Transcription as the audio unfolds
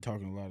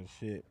talking a lot of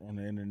shit on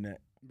the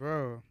internet.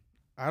 Bro,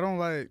 I don't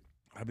like.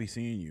 I be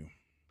seeing you.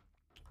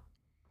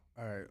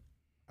 All right,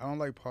 I don't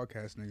like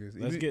podcast niggas.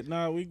 Let's get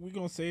we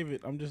gonna save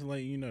it. I'm just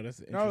letting you know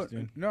that's no,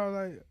 interesting. no,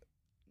 like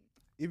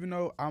even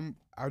though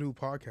I do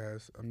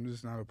podcasts, I'm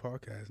just not a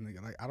podcast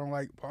nigga. Like I don't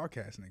like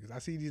podcast niggas. I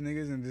see these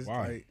niggas and just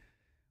Why? like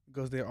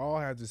because they all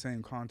have the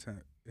same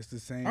content. It's the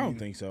same. I don't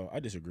think so. I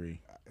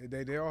disagree.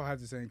 They all have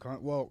the same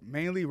content. Well,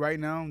 mainly right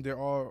now they're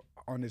all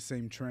on the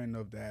same trend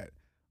of that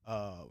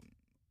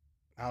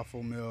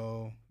alpha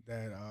male,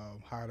 that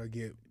how to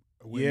get.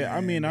 Yeah, I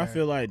mean, I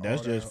feel like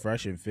that's all just that.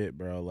 fresh and fit,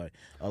 bro. Like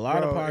a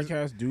lot of Bro,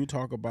 podcasts do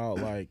talk about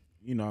like,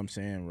 you know what I'm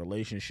saying,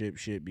 relationship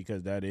shit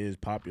because that is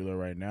popular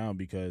right now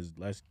because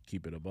let's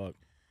keep it a buck.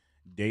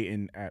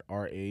 Dating at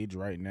our age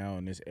right now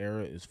in this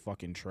era is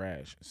fucking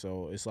trash.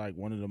 So it's like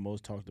one of the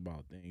most talked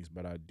about things,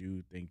 but I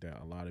do think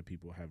that a lot of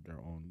people have their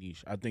own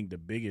niche. I think the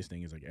biggest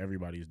thing is like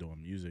everybody's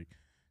doing music.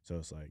 So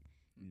it's like,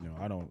 you know,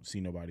 I don't see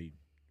nobody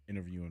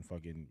interviewing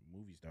fucking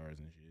movie stars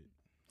and shit.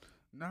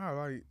 Nah,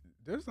 like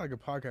there's like a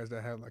podcast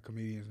that have like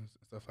comedians and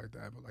stuff like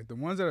that, but like the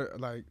ones that are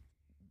like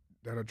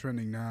that are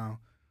trending now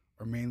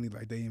are mainly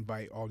like they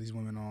invite all these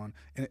women on,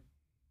 and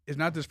it's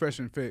not this fresh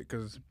and fit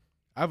because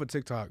I have a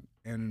TikTok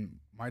and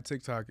my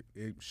TikTok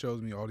it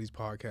shows me all these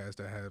podcasts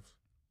that have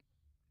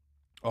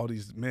all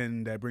these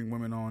men that bring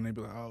women on. They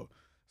be like, oh,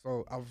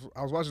 so I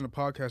was watching a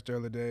podcast the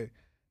other day.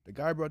 The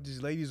guy brought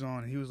these ladies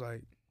on, and he was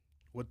like,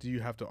 "What do you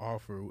have to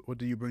offer? What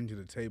do you bring to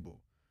the table?"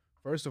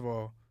 First of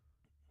all,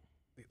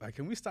 like,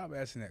 can we stop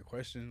asking that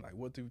question? Like,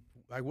 what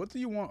do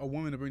you want a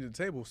woman to bring to the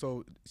table?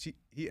 So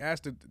he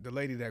asked the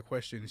lady that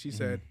question, and she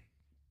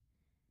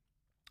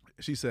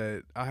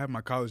said, I have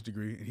my college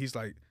degree, and he's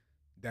like,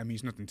 that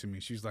means nothing to me.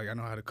 She's like, I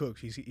know how to cook.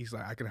 He's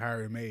like, I can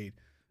hire a maid.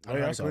 Oh,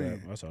 yeah, I saw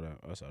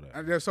that.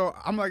 And so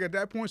I'm like, at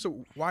that point,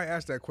 so why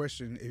ask that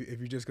question if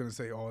you're just gonna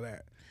say all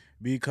that?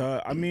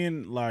 Because I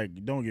mean,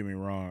 like, don't get me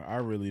wrong, I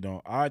really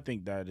don't. I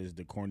think that is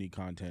the corny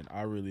content.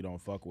 I really don't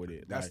fuck with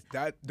it.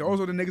 Those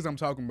are the niggas I'm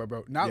talking about,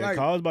 bro. Not like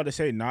 'cause I was about to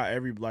say, not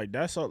every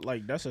that's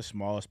a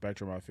small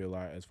spectrum. I feel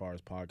like as far as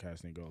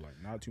podcasting go,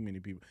 like not too many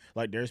people.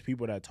 Like there's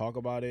people that talk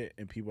about it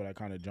and people that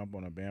kind of jump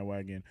on a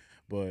bandwagon,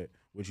 but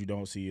what you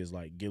don't see is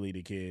like Gilly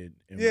the Kid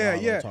and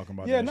Wallow talking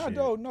about that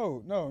shit.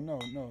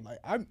 No. Like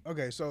I'm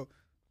okay. So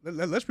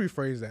let's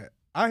rephrase that.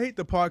 I hate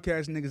the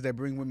podcast niggas that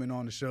bring women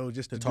on the show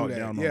just to talk do that.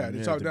 down Yeah, on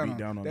to talk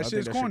down on. That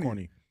shit's corny.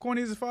 Corny.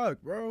 Corny as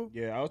fuck, bro.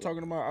 Yeah, I was talking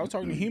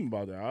to him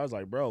about that. I was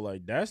like, bro,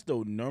 like that's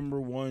the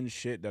number one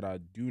shit that I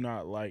do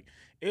not like.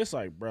 It's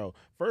like, bro,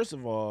 first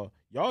of all,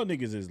 y'all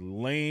niggas is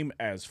lame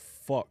as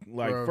fuck.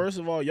 Like, Bro. First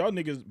of all, y'all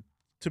niggas,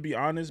 to be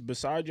honest,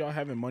 besides y'all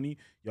having money,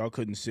 y'all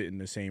couldn't sit in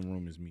the same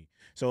room as me.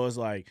 So it's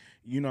like,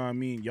 you know what I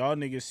mean? Y'all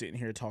niggas sitting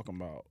here talking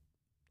about,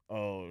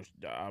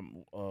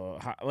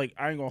 like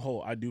I ain't gonna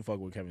hold. I do fuck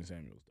with Kevin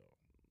Samuels though.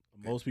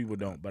 Most people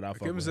don't, but I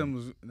fuck Kevin with him.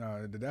 Samuels,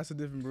 no, that's a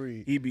different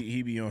breed. He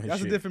be on his That's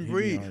shit. a different He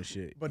breed. be on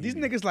shit. But these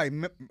niggas like,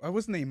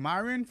 what's his name,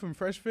 Myron from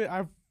Fresh Fit?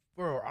 I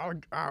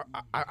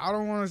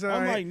don't want to say.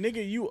 I'm like,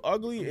 nigga, you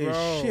ugly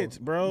as shit,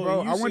 bro.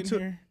 Bro, You I went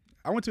sitting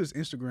to his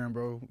Instagram,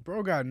 bro.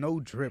 Bro got no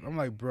drip. I'm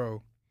like,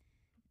 bro,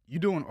 you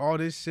doing all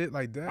this shit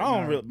like that? I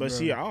don't really, bro.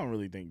 see, I don't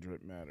really think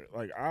drip matter.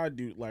 Like I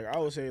do, like I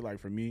would say, like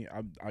for me,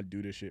 I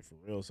do this shit for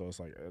real. So it's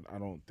like I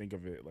don't think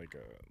of it like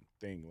a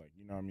thing. Like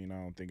you know what I mean?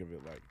 I don't think of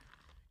it like,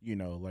 you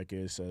know, like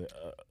it's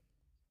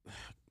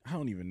I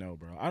don't even know,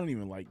 bro. I don't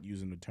even like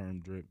using the term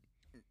drip.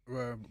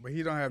 Well, but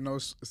he don't have no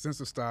sense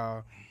of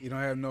style. He don't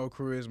have no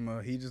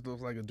charisma. He just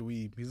looks like a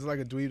dweeb. He's like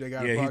a dweeb that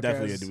got a podcast. Yeah, he's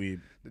definitely a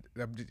dweeb.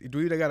 The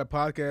dweeb that got a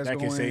podcast that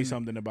going. can say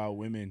something about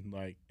women.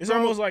 Like it's Bro,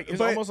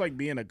 almost like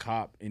being a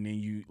cop and then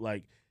you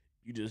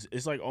just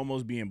it's like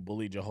almost being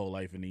bullied your whole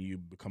life and then you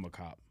become a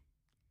cop.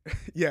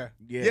 Yeah.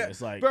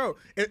 It's like, bro,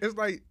 it's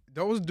like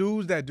those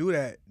dudes that do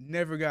that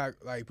never got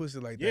like pussy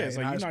like that. Yeah, it's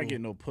in like high you're school. not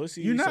getting no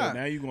pussy. You're so not.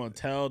 now you're gonna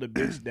tell the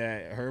bitch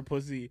that her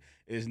pussy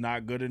is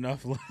not good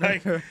enough,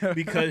 like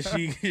because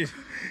she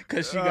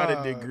got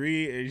a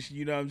degree and she,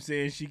 you know what I'm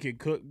saying, she can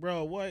cook,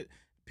 bro. What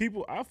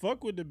people? I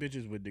fuck with the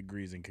bitches with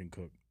degrees and can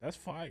cook. That's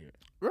fire,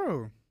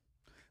 bro.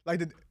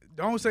 Like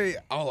don't say,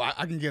 oh,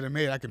 I can get a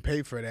maid, I can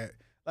pay for that.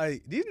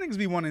 Like these niggas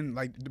be wanting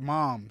like the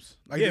moms.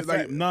 Like, yeah,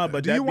 like nah,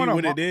 but that be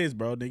what it is,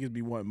 bro. Niggas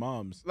be wanting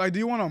moms. Like, do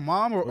you want a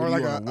mom or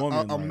like a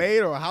woman, a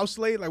maid or a house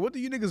slave? Like, what do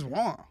you niggas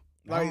want?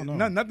 Like,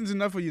 nothing's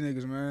enough for you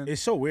niggas, man.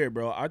 It's so weird,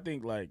 bro. I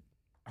think like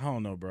I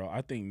don't know, bro.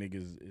 I think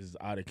niggas is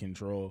out of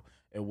control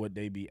at what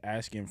they be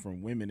asking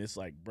from women. It's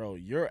like, bro,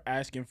 you're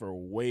asking for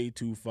way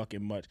too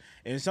fucking much.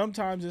 And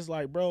sometimes it's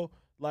like, bro,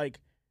 like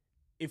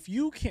if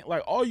you can't,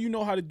 like all you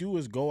know how to do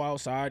is go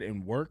outside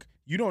and work.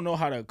 You don't know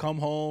how to come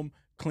home,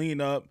 clean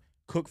up,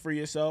 cook for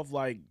yourself.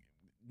 Like,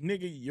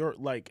 nigga, you're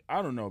like,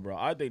 I don't know, bro.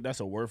 I think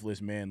that's a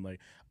worthless man. Like,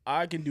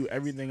 I can do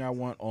everything I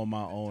want on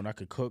my own. I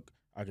could cook,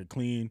 I could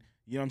clean.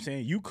 You know what I'm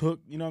saying? You cook,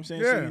 you know what I'm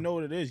saying? Yeah. So you know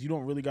what it is. You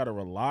don't really got to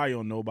rely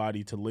on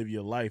nobody to live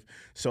your life.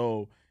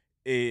 So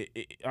I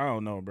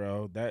don't know,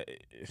 bro. That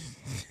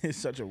it's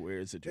such a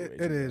weird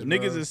situation. It is, bro.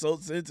 Niggas bro. is so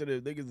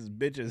sensitive. Niggas is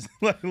bitches.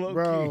 Like, low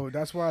Bro, key.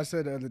 that's why I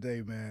said the other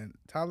day, man.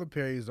 Tyler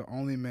Perry is the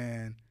only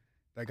man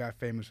that got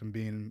famous from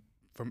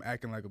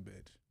acting like a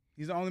bitch.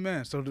 He's the only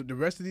man. So the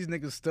rest of these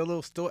niggas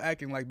still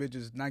acting like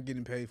bitches, not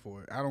getting paid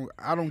for it.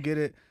 I don't get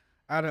it.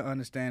 I don't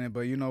understand it.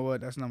 But you know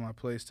what? That's not my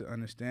place to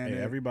understand Hey,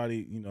 it.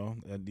 everybody,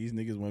 these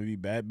niggas want to be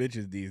bad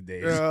bitches these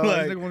days. Yeah,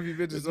 like, these niggas want to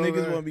be bitches. these so niggas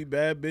bad. want to be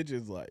bad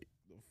bitches. Like,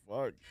 the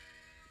fuck.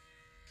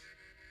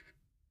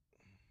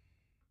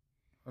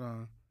 Hold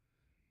on.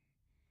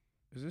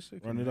 Is this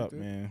shit Run connected? it up,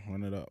 man.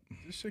 Run it up. Is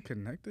this shit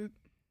connected?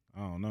 I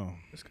don't know.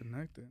 It's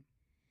connected.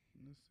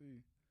 Let's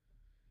see.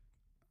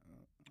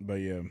 But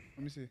yeah, Let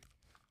me see.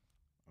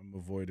 I'm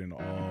avoiding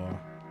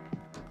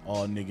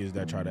all niggas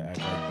that try to act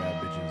like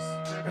bad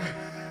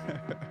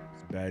bitches.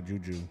 It's bad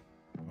juju.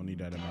 I don't need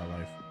that in my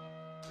life.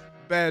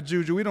 Bad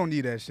juju. We don't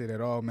need that shit at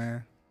all,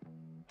 man.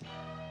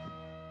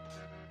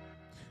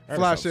 I Fly gotta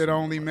stop shit saying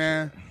only, that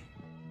man. shit.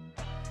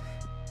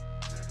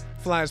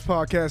 Flyest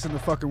podcast in the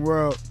fucking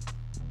world.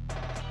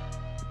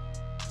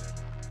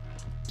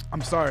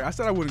 I'm sorry. I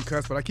said I wouldn't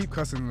cuss, but I keep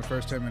cussing in the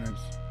first 10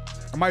 minutes.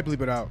 I might bleep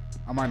it out.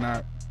 I might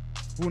not.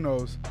 Who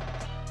knows?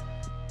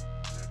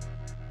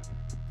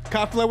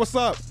 Kahlil, what's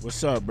up?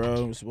 What's up,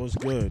 bro? What's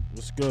good?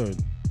 What's good?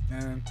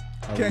 Man,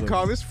 How we can't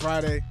call looking? this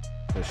Friday.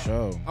 For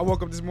sure. I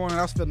woke up this morning.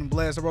 I was feeling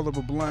blessed. I rolled up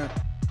a blunt.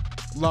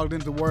 Logged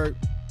into work.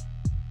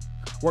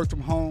 Worked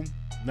from home.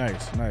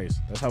 Nice.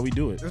 That's how we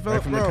do it. This Right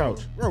fella- from the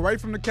couch. Bro,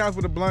 right from the couch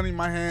with a blunt in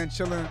my hand,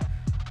 chilling.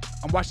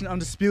 I'm watching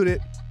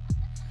Undisputed.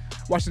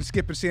 Watching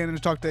Skip and Shannon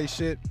talk that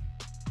shit.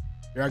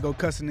 Here I go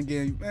cussing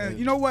again. Man,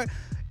 you know what?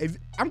 If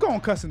I'm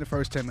going cussing the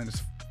first 10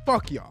 minutes.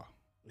 Fuck y'all.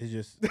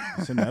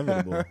 It's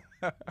inevitable.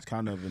 It's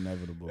kind of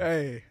inevitable.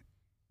 Hey,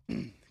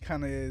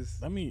 kind of is.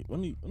 Let me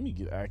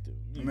get active.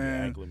 Let me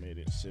Man. get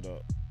acclimated and sit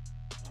up.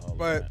 All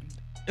But that.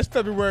 it's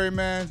February,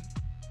 man.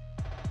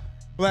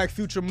 Black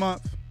Future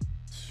Month.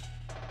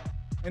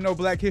 Ain't no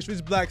Black History.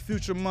 It's Black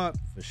Future Month.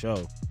 For sure.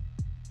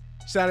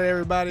 Shout out to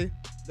everybody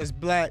that's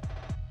black.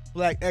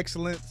 Black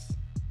excellence.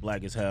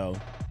 Black as hell.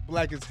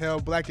 Black as hell.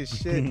 Black as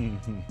shit.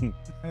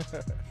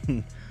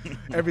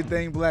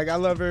 Everything black. I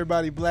love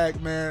everybody black,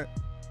 man.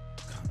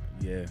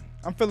 Yeah.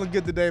 I'm feeling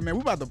good today, man.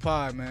 We about to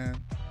pod, man.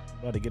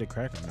 About to get a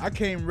crack on I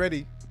came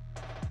ready.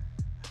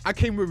 I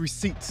came with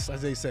receipts,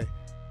 as they say.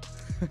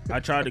 I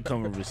tried to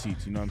come with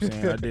receipts, you know what I'm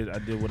saying? I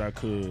did what I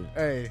could.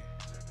 Hey,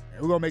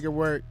 we're gonna make it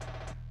work.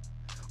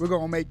 We're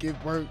gonna make it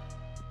work.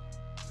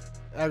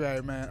 All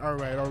right, man. All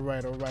right.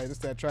 It's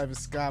that Travis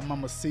Scott,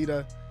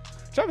 Mamacita.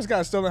 Travis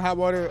Scott's still in hot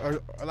water,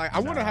 or like I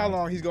wonder Nah. how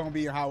long he's gonna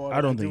be in hot water.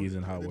 I don't Like, think he's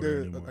in hot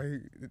water anymore.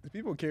 Do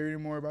people care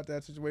anymore about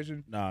that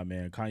situation? Nah,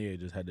 man. Kanye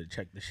just had to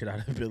check the shit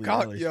out of Billie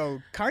Kanye, Eilish.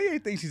 yo,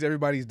 Kanye thinks he's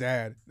everybody's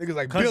dad. Niggas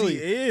like Cause Billy.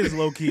 he is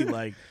low key.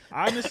 Like,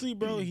 honestly,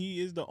 bro, he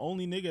is the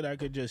only nigga that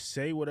could just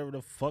say whatever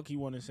the fuck he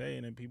want to say,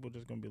 and then people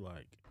just gonna be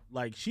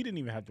like, she didn't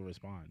even have to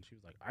respond. She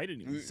was like, I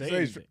didn't even say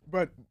anything.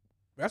 But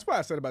that's why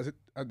I said about it.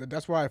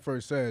 That's why I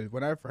first said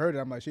when I heard it,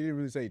 I'm like, she didn't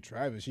really say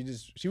Travis.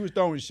 She was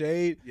throwing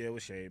shade. Yeah, it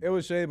was shade. It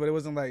was shade, but it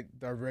wasn't like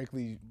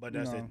directly. But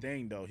that's the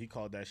thing, though. He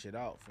called that shit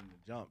out from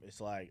the jump. It's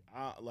like,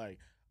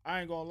 I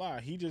ain't gonna lie.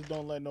 He just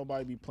don't let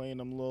nobody be playing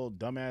them little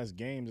dumbass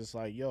games. It's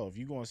like, yo, if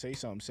you gonna say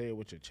something, say it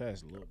with your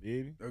chest, little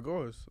baby.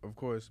 Of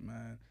course,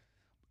 man.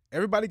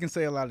 Everybody can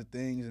say a lot of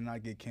things and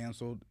not get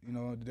canceled. You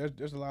know,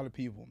 there's a lot of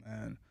people,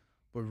 man.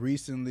 But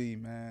recently,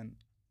 man,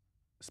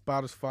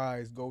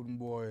 Spotify's golden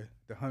boy,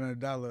 the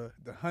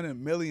 $100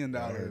 million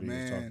I heard he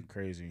was talking man,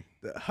 crazy.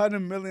 the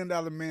 $100 million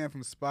man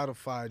from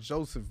Spotify,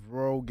 Joseph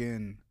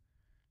Rogan.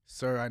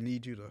 Sir, I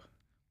need you to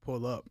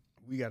pull up.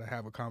 We got to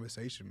have a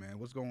conversation, man.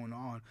 What's going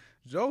on?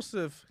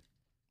 Joseph,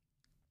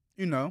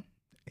 you know,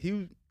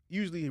 he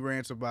usually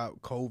rants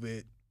about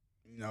COVID,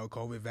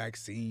 COVID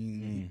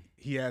vaccine.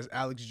 He has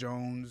Alex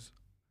Jones,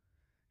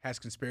 has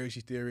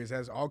conspiracy theories,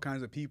 has all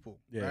kinds of people,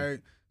 right?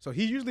 So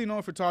he's usually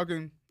known for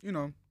talking,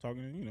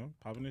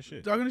 Popping this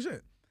shit. talking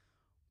shit.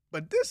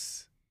 But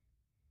this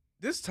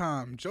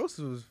time,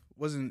 Joseph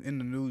wasn't in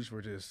the news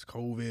for just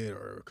COVID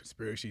or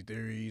conspiracy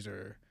theories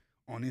or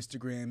on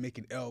Instagram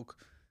making elk.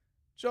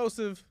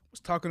 Joseph was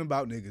talking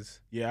about niggas.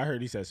 Yeah, I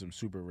heard he said some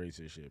super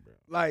racist shit, bro.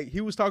 Like,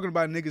 he was talking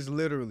about niggas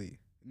literally,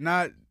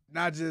 not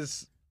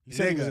just. He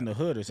said he was nigga. in the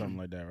hood or something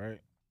like that, right?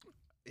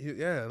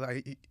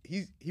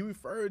 He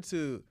referred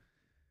to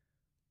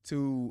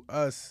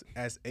us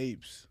as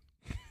apes.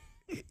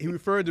 He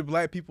referred to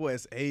black people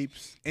as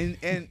apes, and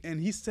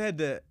he said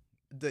that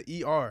the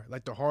ER,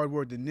 like the hard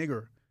word, the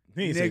nigger.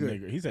 He didn't say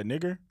nigger. He said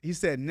nigger. He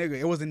said nigger.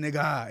 It wasn't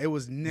nigga. It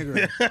was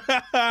nigger.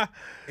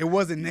 It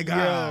wasn't nigga.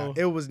 Yo.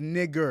 It was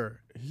nigger.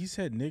 He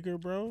said nigger,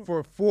 bro.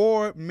 For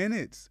 4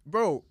 minutes.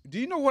 Bro, do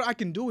you know what I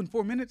can do in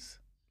 4 minutes?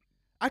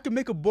 I can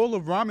make a bowl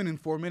of ramen in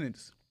 4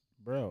 minutes.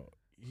 Bro,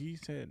 he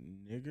said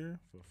nigger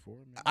for 4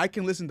 minutes. I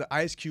can listen to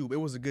Ice Cube. It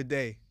was a good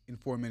day in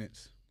 4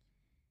 minutes.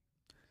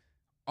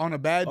 On a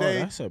bad day.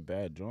 That's a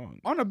bad drawing.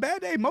 On a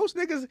bad day, most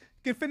niggas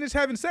can finish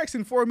having sex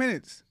in 4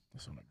 minutes.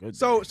 That's on a good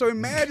So day.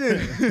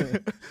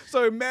 imagine,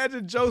 so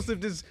imagine Joseph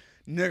just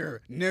Bro,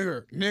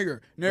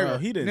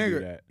 he didn't do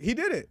that. He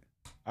did it.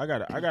 I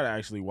gotta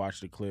actually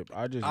watch the clip.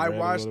 I read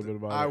a little bit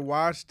about I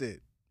watched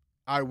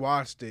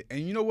it. And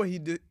you know what he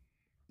did?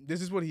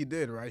 This is what he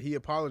did, right? He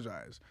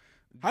apologized.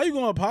 How you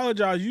gonna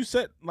apologize? You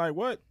said like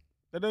what?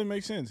 That doesn't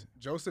make sense.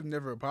 Joseph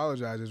never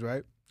apologizes,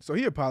 right? So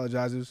he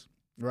apologizes,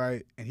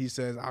 right? And he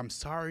says, "I'm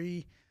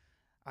sorry.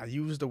 I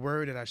used the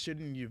word that I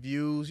shouldn't have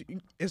used."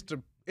 It's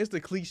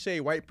the cliche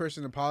white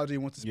person apology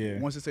wants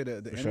to say the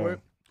N-word.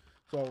 Sure.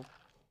 So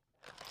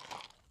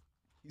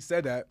he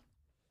said that,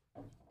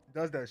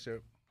 does that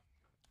shit.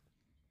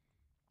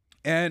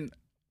 And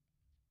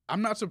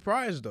I'm not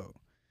surprised though.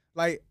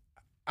 Like,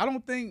 I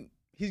don't think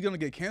he's gonna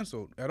get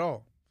canceled at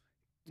all.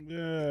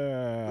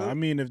 Yeah, I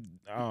mean,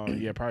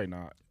 yeah, probably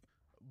not.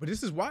 But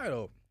this is why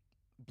though.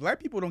 Black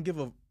people don't give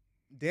a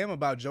damn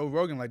about Joe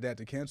Rogan like that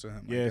to cancel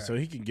him. Yeah, like so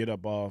he can get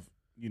up off.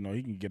 You know,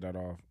 he can get that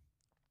off.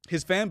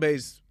 His fan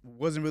base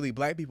wasn't really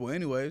black people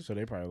anyways. So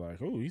they probably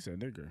like, oh, he said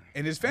nigger.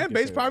 And his fan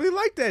base probably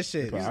like that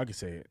shit. I can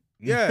say it.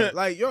 Yeah,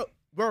 like yo,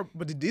 bro.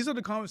 But these are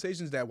the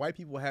conversations that white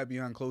people have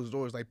behind closed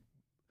doors. Like,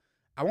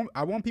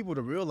 I want people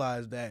to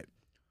realize that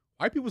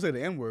white people say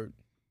the N-word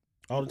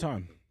all the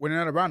time when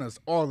they're not around us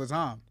all the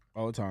time.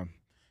 All the time.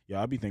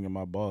 Yeah, I be thinking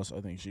my boss.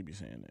 I think she be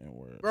saying the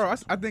N-word. Bro,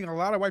 I think a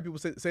lot of white people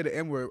say the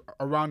N-word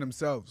around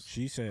themselves.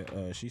 She said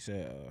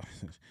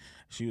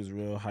she was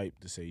real hyped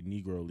to say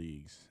Negro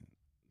Leagues.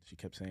 She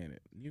kept saying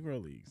it,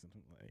 Negro Leagues. And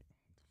I'm like,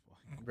 what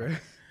the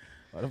fuck?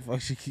 Why the fuck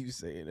she keeps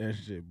saying that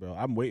shit, bro?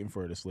 I'm waiting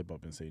for her to slip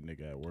up and say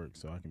nigga at work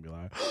so I can be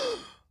like,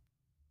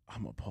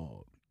 I'm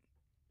appalled.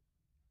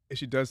 If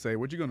she does say,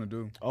 what you gonna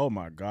do? Oh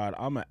my God,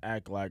 I'm gonna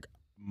act like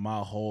my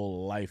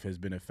whole life has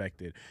been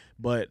affected.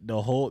 But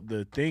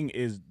the thing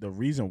is, the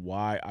reason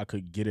why I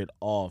could get it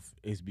off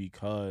is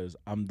because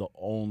I'm the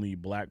only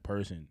black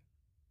person.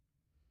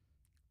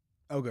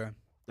 Okay.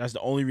 That's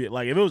the only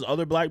like if it was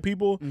other black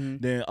people,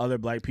 then other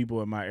black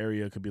people in my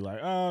area could be like,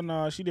 oh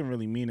no, she didn't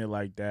really mean it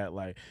like that.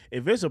 Like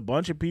if it's a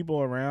bunch of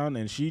people around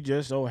and she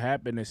just so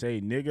happened to say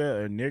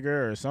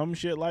nigger or some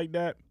shit like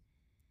that,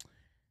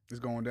 it's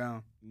going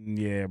down.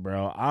 Yeah,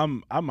 bro.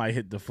 I might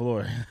hit the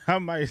floor. I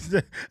might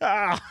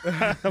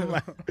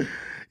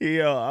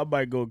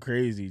go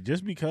crazy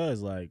just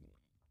because like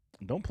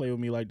don't play with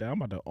me like that.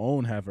 I'm about to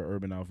own half of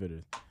Urban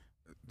Outfitters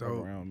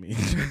around me.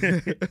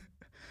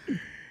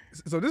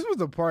 So this was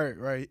the part,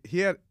 right?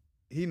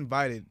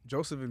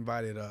 Joseph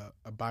invited a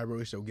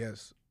biracial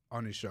guest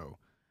on his show.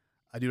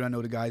 I do not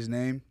know the guy's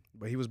name,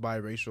 but he was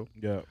biracial.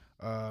 Yeah.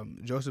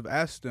 Joseph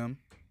asked him,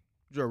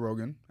 Joe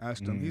Rogan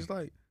asked him, he's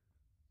like,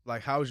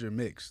 how's your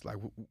mix? Like,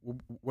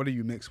 what do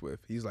you mix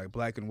with? He's like,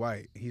 black and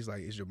white. He's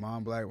like, is your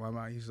mom black? My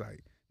mom? He's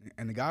like,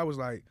 and the guy was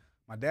like,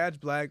 my dad's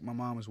black, my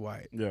mom is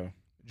white. Yeah.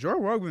 Joe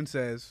Rogan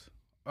says,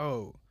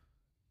 oh,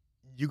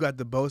 you get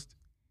the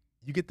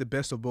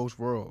best of both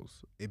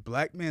worlds. A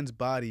black man's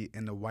body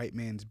and a white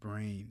man's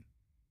brain.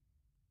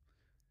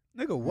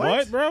 Nigga,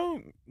 what? What,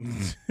 bro?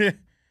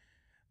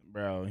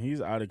 Bro,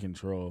 he's out of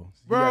control.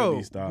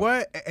 Bro,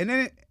 what? And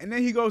then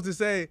he goes to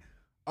say,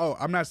 oh,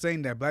 I'm not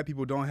saying that black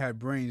people don't have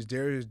brains.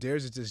 Theirs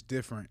is just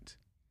different.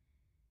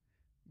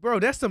 Bro,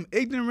 that's some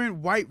ignorant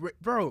white,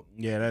 bro.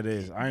 Yeah, that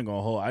is. I ain't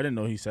gonna hold. I didn't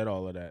know he said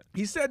all of that.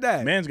 He said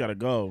that. Man's gotta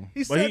go.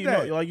 He said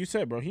that. Like you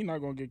said, bro, he not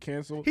gonna get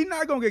canceled. He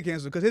not gonna get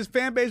canceled because his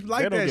fan base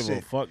like that shit. They don't give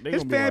a fuck.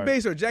 His fan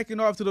base are jacking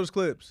off to those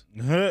clips.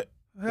 They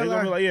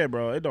gonna be like, yeah,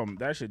 bro,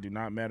 that shit do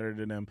not matter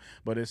to them.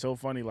 But it's so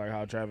funny, like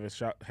how Travis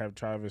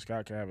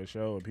Scott can have a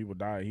show and people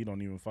die, and he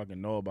don't even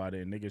fucking know about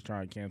it, and niggas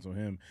trying to cancel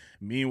him.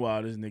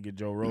 Meanwhile, this nigga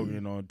Joe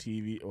Rogan on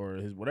TV or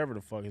his whatever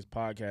the fuck his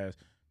podcast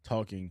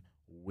talking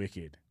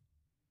wicked.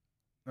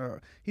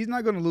 He's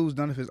not gonna lose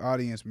none of his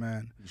audience,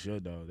 man. He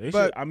should though. They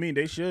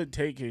should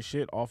take his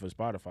shit off of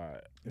Spotify.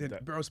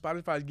 Bro,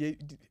 Spotify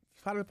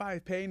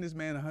is paying this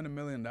man $100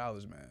 million,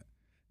 man.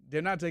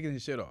 They're not taking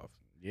his shit off.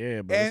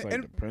 Yeah, but it's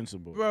like the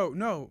principle. Bro,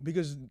 no,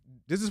 because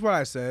this is what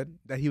I said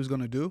that he was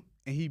going to do,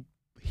 and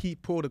he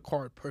pulled a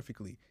card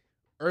perfectly.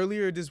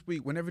 Earlier this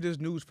week, whenever this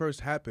news first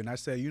happened, I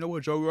said, you know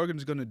what Joe Rogan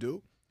is going to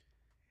do?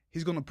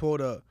 He's going to pull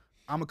the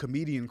I'm a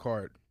comedian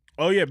card.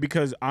 Oh, yeah,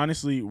 because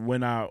honestly,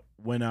 when I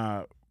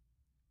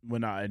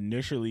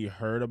initially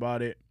heard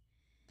about it,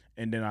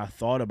 and then I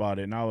thought about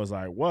it, and I was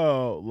like,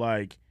 well,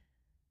 like,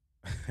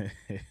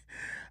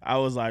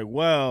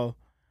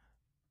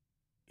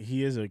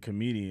 he is a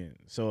comedian,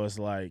 so it's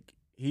like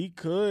he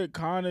could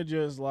kind of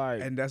just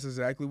like, and that's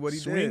exactly what he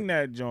swing did.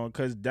 that joint,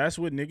 because that's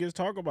what niggas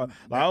talk about.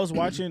 Like I was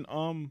watching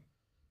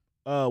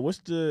what's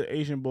the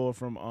Asian boy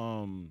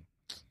from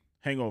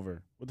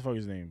Hangover? What the fuck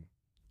is his name?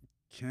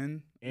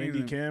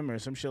 Andy Kim or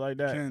some shit like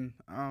that. Ken,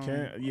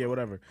 yeah,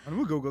 whatever.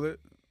 We'll Google it.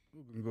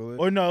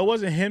 Or no, it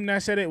wasn't him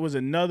that said it. It was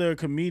another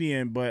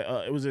comedian, but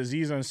it was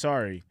Aziz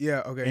Ansari.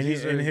 Yeah, okay. And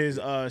in his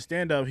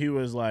stand up, he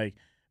was like,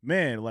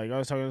 man, like I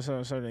was talking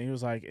to something. He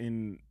was like,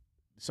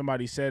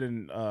 somebody said,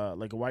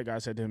 like a white guy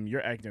said to him,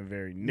 "You're acting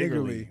very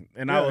niggerly,"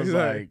 and yeah, I was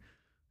like,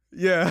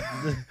 "Yeah."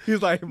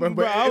 He's like,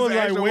 but I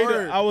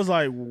was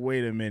like,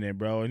 wait a minute,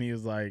 bro. And he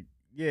was like,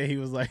 Yeah, he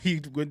was like,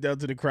 he went down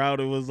to the crowd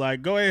and was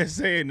like, go ahead and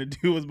say it. And the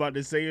dude was about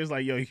to say it. It was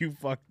like, yo, you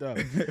fucked up.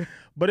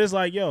 But it's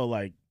like, yo,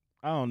 like,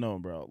 I don't know,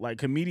 bro. Like,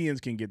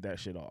 comedians can get that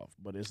shit off.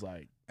 But it's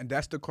like. And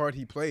that's the card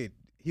he played.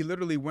 He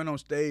literally went on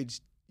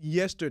stage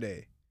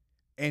yesterday.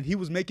 And he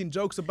was making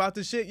jokes about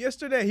this shit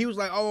yesterday. He was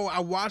like, oh, I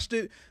watched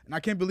it. And I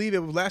can't believe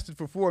it lasted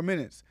for 4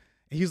 minutes.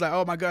 And he's like,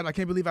 oh, my God, I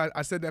can't believe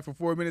I said that for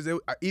 4 minutes.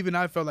 Even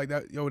I felt like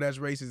that, yo, that's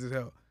racist as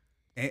hell.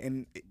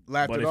 And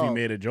laughed But it if off. he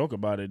made a joke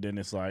about it, then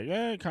it's like,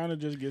 yeah, it kind of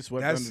just gets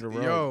swept under the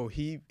rug. Yo,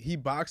 he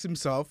boxed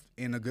himself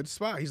in a good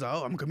spot. He's like,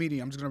 oh, I'm a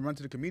comedian. I'm just going to run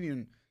to the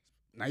comedian.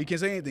 Now you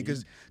can't say anything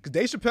because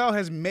Dave Chappelle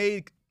has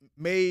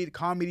made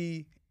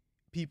comedy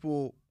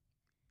people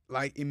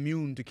like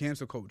immune to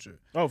cancel culture.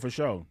 Oh, for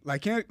sure.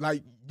 Like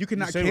you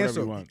cannot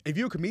cancel. If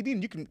you're a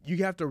comedian, you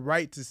have the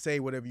right to say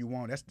whatever you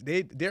want.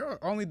 There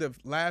are only the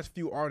last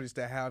few artists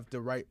that have the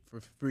right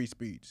for free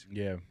speech.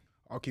 Yeah.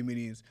 All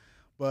comedians.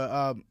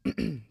 But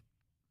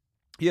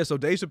yeah, so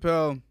Dave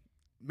Chappelle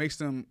makes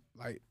them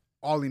like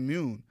all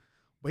immune.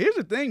 But here's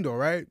the thing though,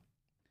 right?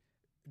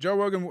 Joe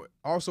Rogan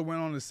also went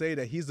on to say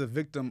that he's a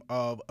victim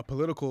of a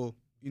political,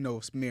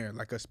 smear,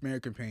 like a smear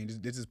campaign.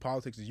 This is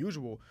politics as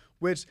usual,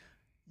 which,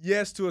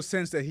 yes, to a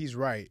sense that he's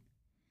right.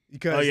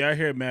 Because, oh, yeah, I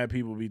hear mad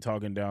people be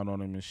talking down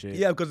on him and shit.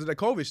 Yeah, because of the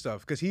COVID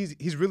stuff. Because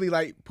he's really,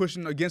 like,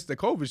 pushing against the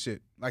COVID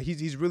shit. Like,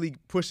 he's really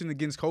pushing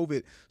against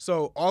COVID.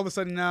 So, all of a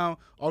sudden now,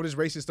 all this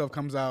racist stuff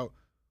comes out.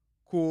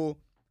 Cool.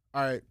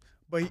 All right.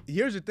 But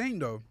here's the thing,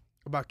 though,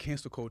 about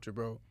cancel culture,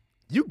 bro.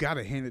 You got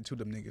to hand it to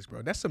them niggas,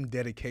 bro. That's some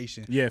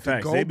dedication. Yeah,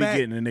 facts. They be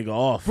getting a nigga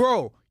off.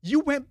 Bro, you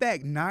went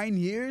back 9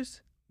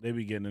 years. They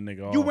be getting a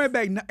nigga off. You went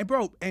back,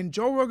 bro, and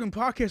Joe Rogan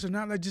podcasts are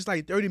not like just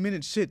like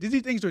 30-minute shit.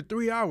 These things are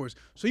 3 hours.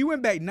 So you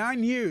went back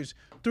 9 years,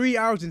 3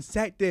 hours, and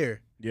sat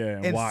there.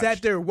 Yeah, and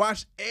sat there,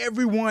 watched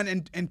everyone,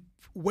 and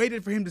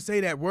waited for him to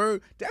say that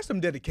word. That's some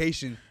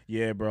dedication.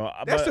 Yeah, bro.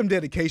 That's some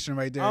dedication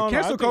right there.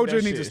 Cancel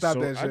culture needs to stop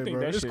that shit,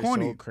 bro. It's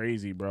corny. So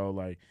crazy, bro.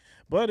 Like,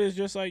 but it's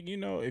just like,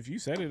 if you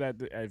said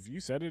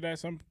it at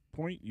some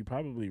point, you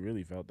probably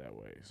really felt that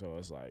way. So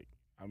it's like,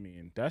 I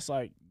mean, that's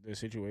like the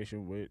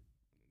situation with.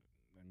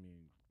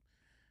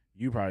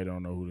 You probably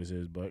don't know who this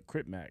is, but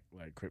Crip Mac.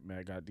 Like, Crip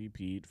Mac got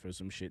DP'd for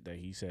some shit that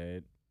he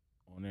said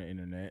on the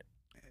internet.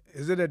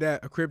 Is it a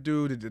Crip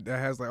dude that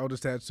has, like, all those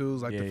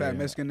tattoos, like the fat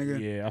Mexican nigga?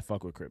 Yeah, I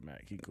fuck with Crip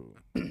Mac. He cool.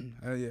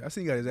 Yeah, I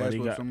seen he got his ass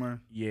whooped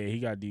somewhere. Yeah, he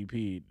got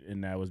DP'd,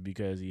 and that was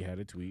because he had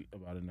a tweet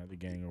about another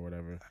gang or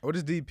whatever. What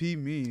does DP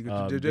mean?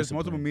 There's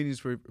multiple meanings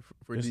for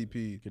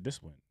DP. Get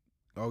discipline.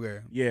 Okay.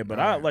 Yeah, but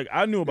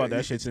I knew about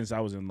that shit since I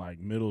was in like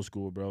middle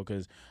school, bro.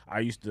 Because I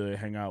used to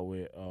hang out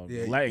with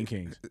Latin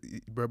Kings.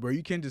 Bro,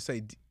 you can't just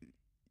say.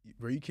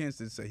 Bro, you can't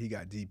just say he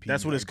got DP.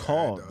 That's what it's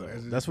called.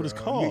 That's what it's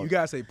called. You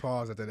gotta say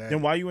pause after that.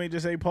 Then why you ain't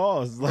just say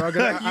pause? Like,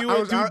 bro, you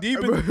went too deep.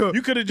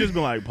 You could have just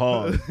been like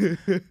pause.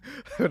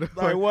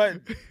 Like what?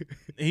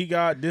 He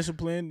got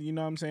disciplined, you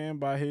know what I'm saying,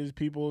 by his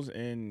peoples,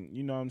 and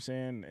you know what I'm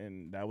saying,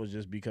 and that was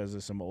just because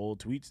of some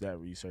old tweets that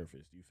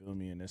resurfaced. You feel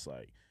me? And it's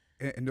like,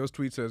 and those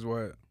tweets says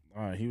what?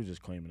 He was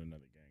just claiming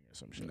another gang or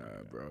some shit. Nah,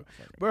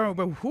 bro.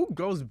 But who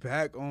goes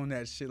back on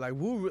that shit? Like,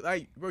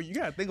 bro, you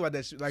gotta think about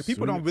that shit. Like,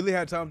 people don't really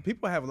have time.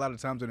 People have a lot of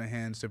times on their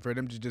hands, so for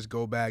them to just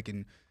go back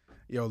and,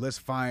 let's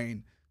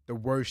find the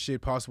worst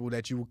shit possible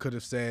that you could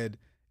have said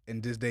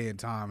in this day and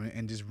time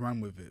and just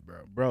run with it, bro.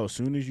 Bro, as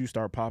soon as you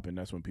start popping,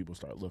 that's when people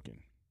start looking.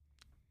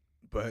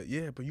 But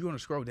yeah, but you gonna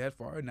scroll that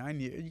far? 9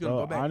 years? You gonna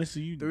go back?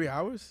 Honestly, 3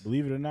 hours?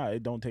 Believe it or not,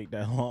 it don't take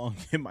that long.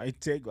 It might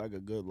take like a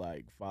good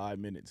 5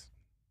 minutes.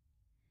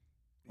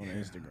 On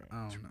Instagram.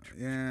 I don't know.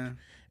 Yeah.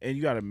 And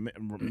you got to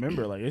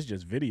remember, like, it's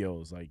just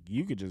videos. Like,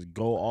 you could just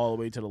go all the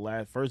way to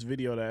the first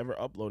video that ever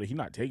uploaded. He's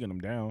not taking them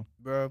down.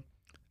 Bro,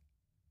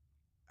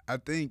 I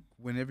think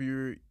whenever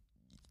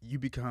you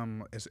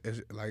become as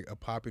like a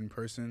popping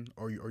person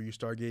or you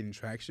start getting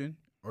traction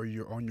or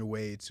you're on your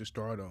way to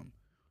stardom,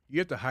 you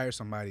have to hire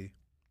somebody.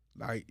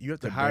 Like, you have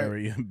to hire.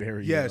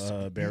 Bury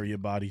your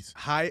bodies.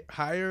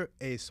 Hire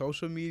a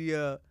social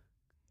media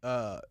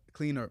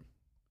cleaner.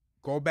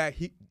 Go back.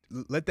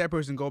 Let that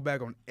person go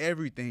back on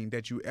everything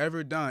that you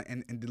ever done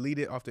and delete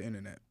it off the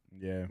internet.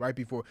 Yeah. Right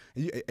before,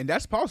 and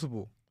that's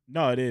possible.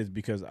 No, it is,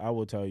 because I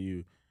will tell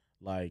you,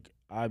 like,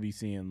 I be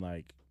seeing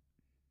like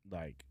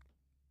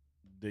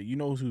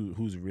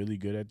who's really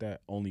good at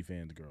that?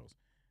 OnlyFans girls,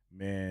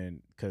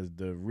 man. Because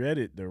the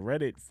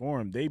Reddit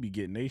forum, they be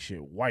getting they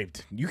shit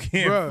wiped. You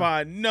can't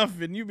find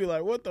nothing. You be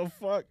like, what the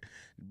fuck,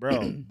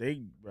 bro? Yeah.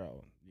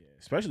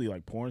 Especially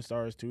like porn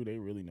stars too. They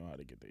really know how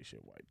to get their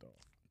shit wiped off.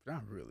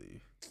 Not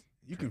really.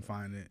 You can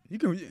find it.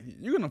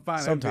 You're gonna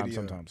find sometimes.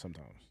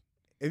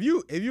 If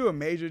you a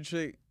major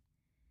chick,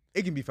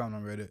 it can be found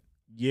on Reddit.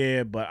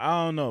 Yeah, but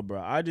I don't know,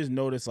 bro. I just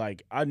noticed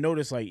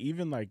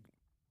even like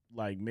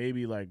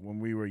maybe like when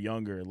we were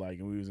younger, like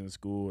and we was in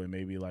school, and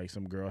maybe like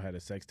some girl had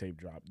a sex tape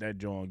drop, that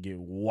joint get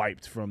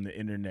wiped from the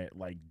internet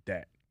like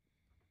that.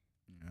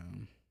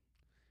 Yeah.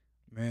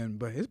 Man,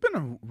 but it's been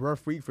a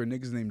rough week for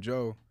niggas named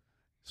Joe.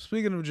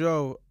 Speaking of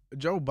Joe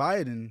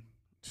Biden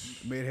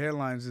made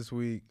headlines this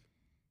week.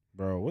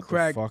 Bro, what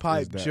Crack the fuck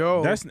Pipe is that?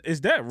 Joe.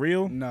 Is that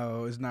real?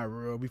 No, it's not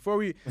real. Before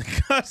we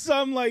So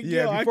I'm like,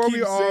 yo, I before keep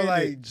we all saying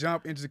like it.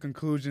 jump into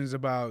conclusions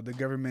about the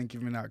government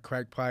giving out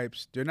crack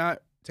pipes, they're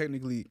not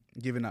technically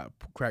giving out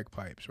crack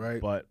pipes, right?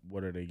 But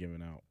what are they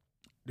giving out?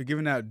 They're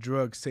giving out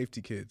drug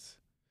safety kits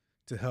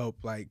to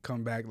help like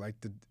combat like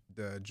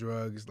the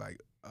drugs like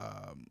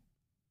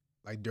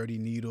dirty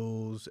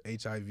needles,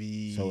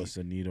 HIV. So it's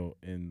a needle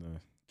in the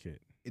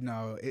kit. You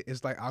know,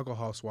 it's like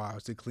alcohol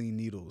swabs to clean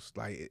needles,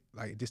 like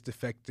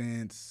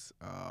disinfectants,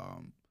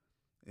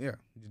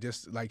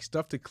 just like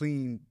stuff to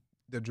clean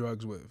the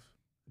drugs with.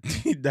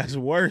 That's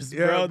worse,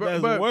 bro.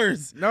 That's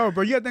worse. No,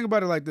 bro, you gotta think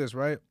about it like this,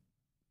 right?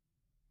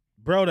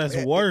 Bro,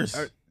 that's worse.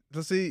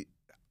 Let's see.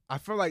 I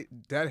feel like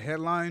that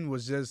headline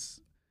was just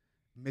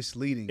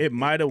misleading. It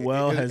might have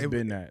has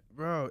been that,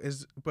 bro.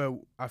 But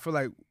I feel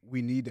like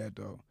we need that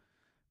though,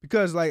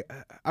 because like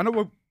I know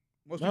what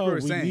most people are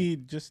saying. We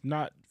need just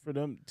not for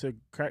them to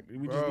crack.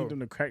 We just need them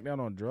to crack down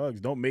on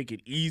drugs. Don't make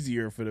it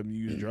easier for them to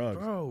use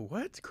drugs. Bro,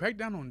 what? Crack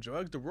down on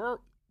drugs?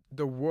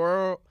 The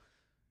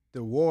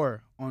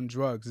war on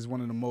drugs is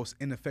one of the most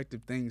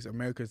ineffective things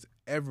America's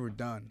ever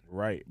done.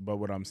 Right, but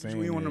what I'm saying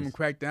we want them to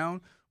crack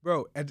down,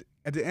 bro. At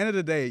the end of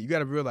the day, you got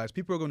to realize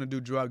people are going to do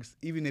drugs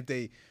even if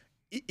they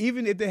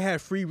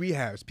have free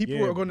rehabs.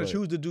 People are going to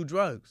choose to do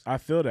drugs. I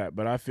feel that,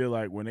 but I feel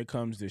like when it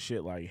comes to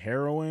shit like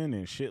heroin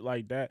and shit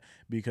like that,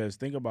 because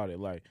think about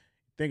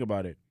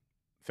it.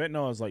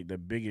 Fentanyl is like the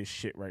biggest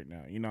shit right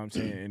now. You know what I'm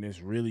saying? And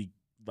it's really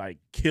like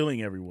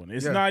killing everyone.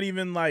 It's not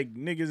even like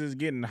niggas is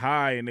getting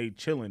high and they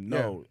chilling.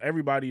 No,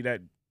 everybody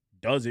that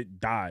does it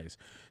dies.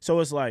 So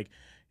it's like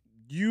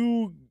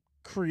you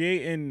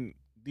creating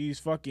these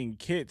fucking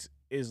kits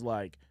is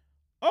like,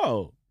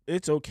 oh,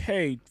 it's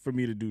okay for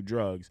me to do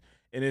drugs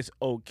and it's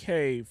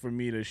okay for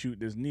me to shoot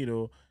this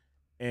needle.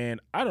 And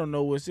I don't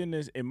know what's in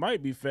this. It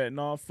might be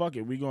fentanyl. Fuck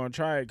it. We gonna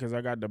try it because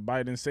I got the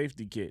Biden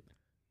safety kit.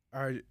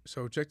 All right.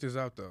 So check this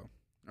out though.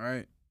 All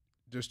right.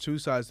 There's two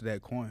sides to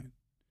that coin.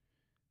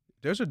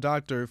 There's a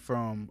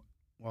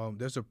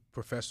there's a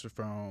professor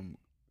from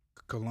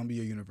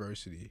Columbia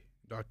University,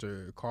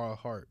 Dr. Carl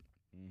Hart.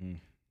 Mm-hmm.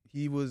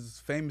 He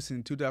was famous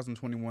in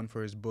 2021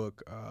 for his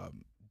book,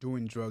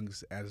 Doing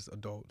Drugs as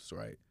Adults,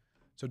 right?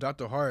 So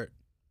Dr. Hart,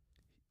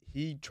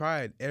 he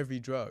tried every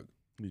drug.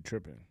 You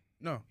tripping.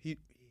 No, he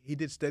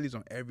did studies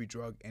on every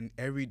drug, and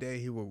every day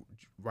he would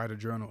write a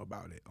journal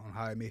about it, on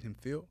how it made him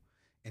feel.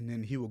 And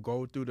then he would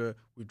go through the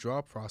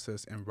withdrawal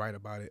process and write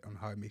about it on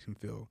how it makes him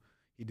feel.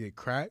 He did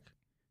crack.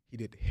 He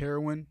did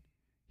heroin.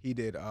 He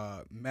did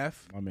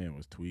meth. My man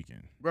was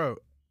tweaking. Bro,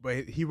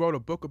 but he wrote a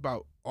book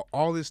about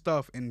all this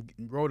stuff and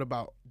wrote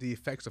about the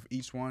effects of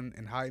each one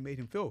and how it made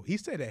him feel. He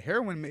said that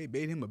heroin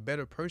made him a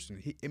better person.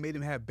 It made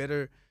him have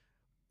better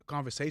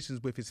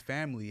conversations with his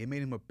family. It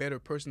made him a better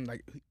person,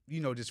 like,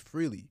 just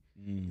freely.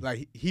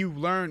 Like, he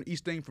learned each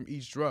thing from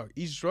each drug.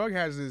 Each drug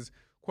has its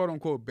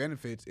quote-unquote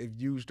benefits if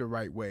used the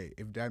right way,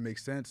 if that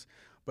makes sense.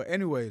 But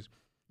anyways,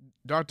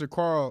 Dr.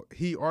 Carl,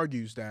 he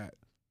argues that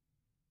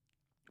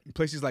in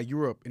places like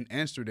Europe and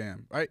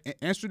Amsterdam, right? In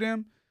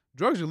Amsterdam,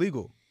 drugs are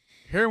legal.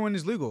 Heroin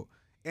is legal.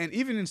 And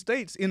even in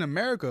states in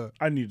America,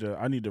 I need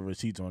the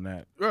receipts on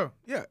that. Bro,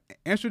 yeah.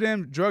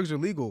 Amsterdam, drugs are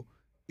legal.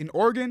 In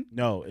Oregon,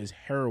 no, is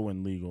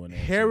heroin legal in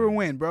Amsterdam?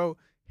 Heroin, bro.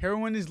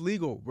 Heroin is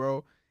legal,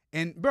 bro.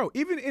 And bro,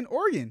 even in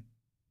Oregon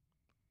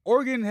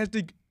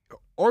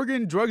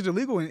drugs are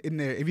legal in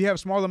there. If you have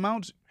small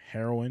amounts,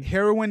 heroin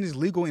is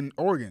legal in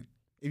Oregon.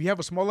 If you have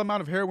a small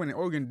amount of heroin in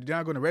Oregon, they're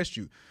not going to arrest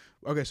you.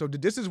 Okay, so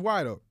this is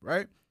why though,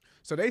 right?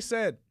 So they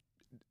said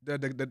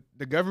the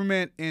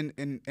government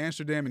in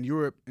Amsterdam and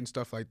Europe and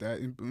stuff like that,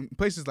 in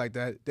places like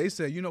that, they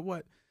said, you know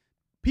what?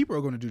 People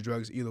are going to do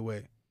drugs either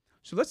way.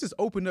 So let's just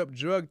open up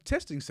drug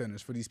testing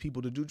centers for these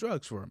people to do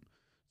drugs for them.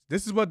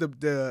 This is what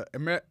the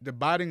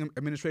Biden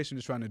administration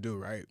is trying to do,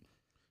 right?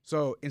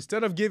 So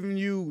instead of giving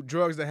you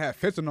drugs that have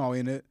fentanyl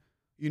in it,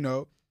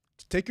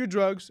 take your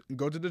drugs and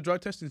go to the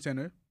drug testing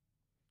center.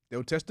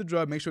 They'll test the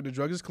drug, make sure the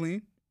drug is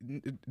clean.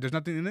 There's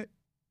nothing in it.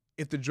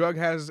 If the drug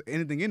has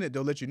anything in it,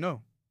 they'll let you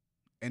know,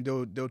 and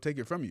they'll take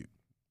it from you.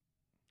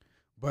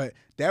 But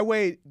that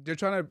way, they're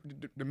trying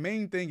to. The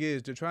main thing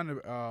is they're trying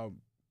to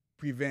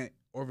prevent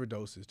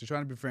overdoses. They're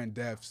trying to prevent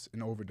deaths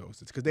and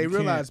overdoses because they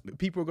realize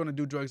people are going to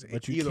do drugs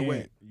either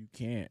way. You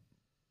can't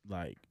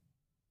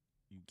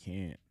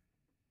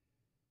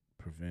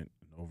prevent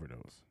an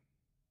overdose,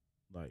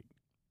 but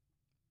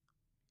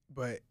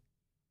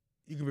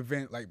you can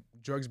prevent like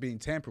drugs being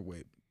tampered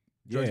with.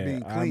 Drugs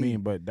being clean. I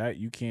mean, but that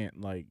you can't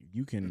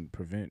you can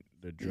prevent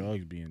the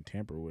drugs being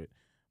tampered with,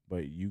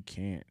 but you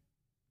can't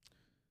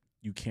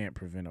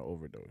prevent an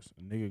overdose.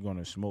 A nigga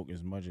gonna smoke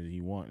as much as he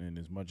want and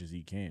as much as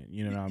he can.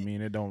 You know what I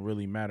mean? It don't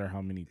really matter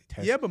how many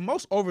tests. Yeah, but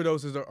most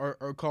overdoses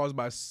are caused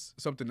by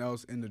something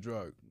else in the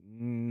drug.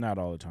 Not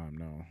all the time,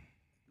 no.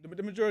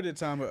 The majority of the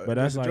time, but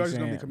that's like drugs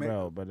saying, gonna be committed.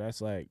 bro. But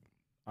that's like,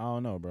 I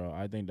don't know, bro.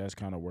 I think that's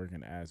kind of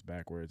working ass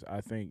backwards.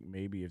 I think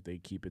maybe if they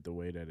keep it the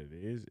way that it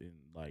is, and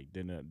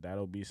then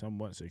that'll be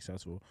somewhat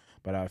successful.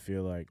 But I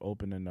feel like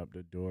opening up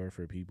the door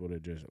for people to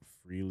just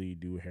freely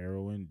do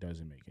heroin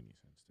doesn't make any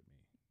sense to me.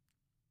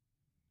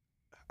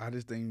 I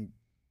just think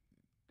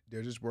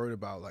they're just worried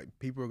about like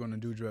people are gonna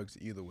do drugs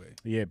either way.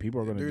 Yeah,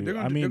 people are gonna do. Gonna,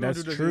 I mean, that's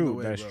do drugs either true.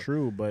 way, That's bro.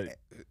 true. But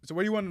so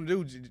what do you want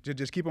them to do?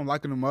 Just keep them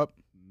locking them up?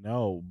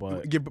 no,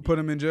 but put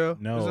them in jail?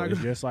 No,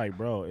 it's just like,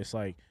 bro. It's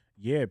like,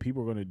 yeah,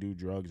 people are gonna do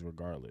drugs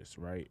regardless,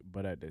 right?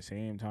 But at the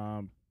same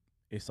time,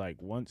 it's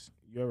like once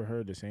you ever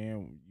heard the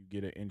saying, "You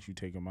get an inch, you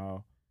take a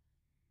mile."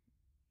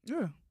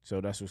 Yeah.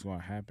 So that's what's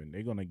gonna happen.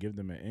 They're gonna give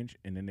them an inch,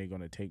 and then they're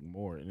gonna take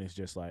more. And it's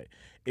just like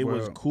it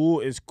was cool.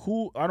 It's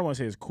cool. I don't want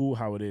to say it's cool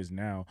how it is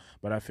now,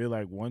 but I feel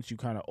like once you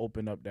kind of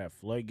open up that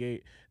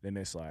floodgate, then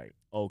it's like,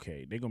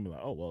 okay, they're gonna be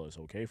like, oh well, it's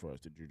okay for us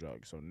to do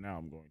drugs. So now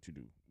I'm going to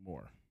do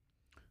more.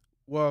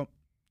 Well,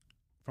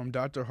 from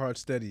Dr. Hart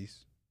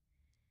studies,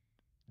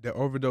 the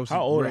overdose.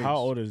 How old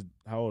is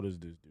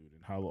this dude,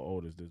 and how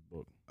old is this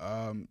book?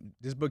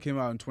 This book came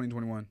out in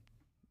 2021.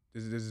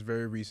 This is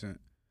very recent.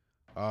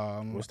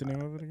 What's the name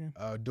of it again?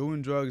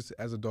 Doing drugs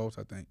as adults,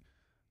 I think.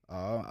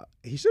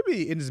 He should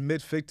be in his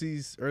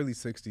mid-50s, early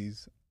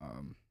 60s.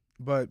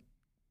 But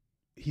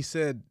he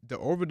said the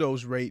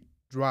overdose rate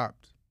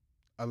dropped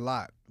a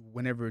lot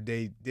whenever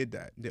they did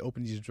that. They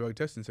opened these drug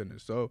testing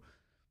centers. So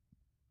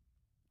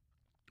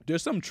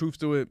there's some truth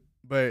to it,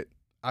 but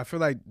I feel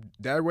like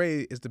that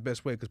way is the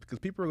best way because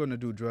people are going to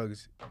do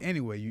drugs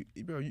anyway.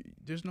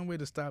 There's no way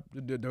to stop.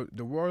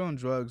 The war on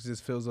drugs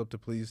just fills up the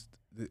police.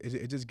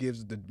 It just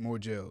gives the more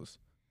jails.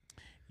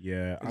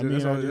 Yeah, I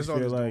mean, I just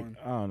feel like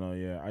I don't know.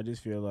 Yeah, I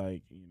just feel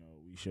like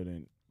we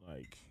shouldn't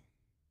like.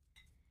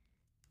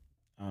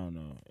 I don't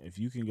know if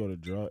you can go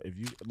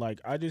to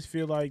I just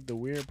feel like the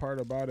weird part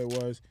about it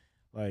was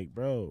like,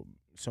 bro,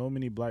 so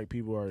many black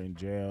people are in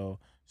jail.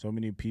 So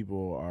many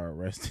people are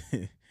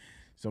arrested.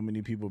 So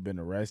many people been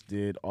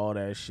arrested. All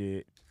that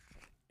shit,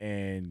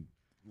 and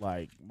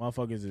like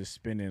motherfuckers is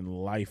spending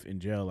life in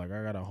jail. Like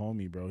I got a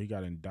homie, bro. He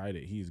got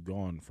indicted. He's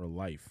gone for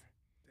life.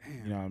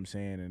 Damn. You know what I'm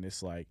saying? And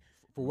it's like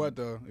for what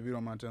though? If you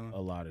don't mind telling.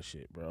 A lot of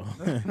shit, bro.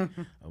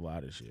 A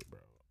lot of shit,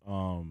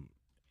 bro.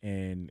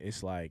 And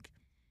it's like,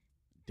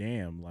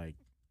 damn, like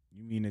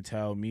you mean to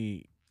tell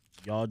me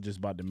y'all just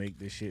about to make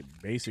this shit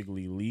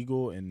basically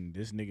legal and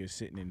this nigga's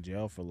sitting in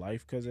jail for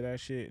life because of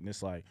that shit? And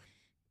it's like,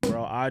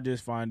 bro, I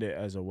just find it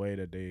as a way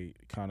that they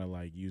kind of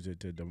like use it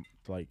to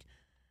like,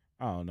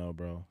 I don't know,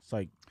 bro. It's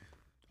like,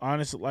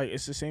 honestly, like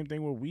it's the same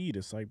thing with weed.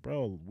 It's like,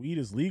 bro, weed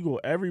is legal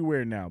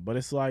everywhere now, but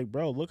it's like,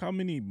 bro, look how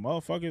many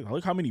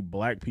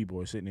black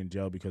people are sitting in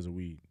jail because of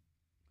weed.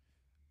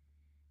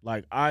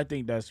 Like, I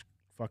think that's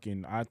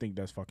fucking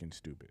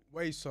stupid.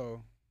 Wait,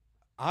 so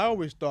I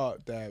always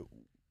thought that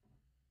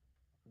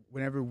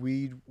whenever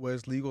weed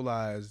was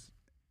legalized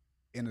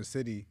in a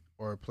city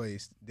or a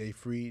place, they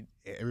freed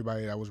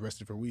everybody that was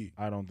arrested for weed.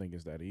 I don't think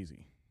it's that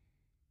easy.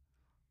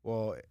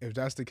 Well, if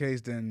that's the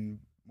case, then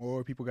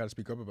more people got to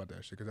speak up about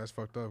that shit because that's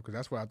fucked up. Because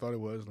that's what I thought it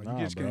was. Like, nah,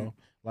 you just bro. can't.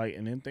 Like,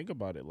 and then think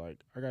about it.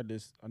 Like, I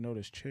know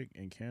this chick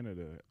in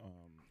Canada.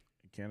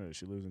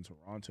 She lives in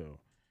Toronto,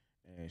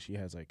 and she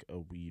has like a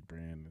weed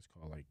brand. It's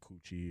called like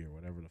Coochie or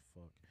whatever the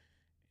fuck.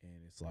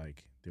 And it's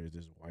like there's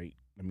this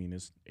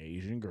this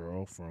Asian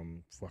girl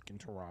from fucking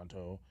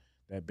Toronto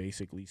that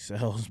basically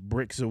sells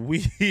bricks of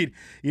weed.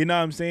 You know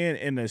what I'm saying?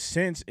 In a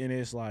sense, and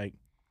it's like,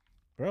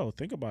 bro,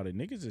 think about it.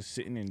 Niggas is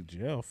sitting in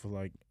jail for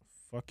like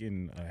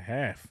fucking a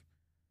half.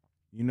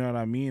 You know what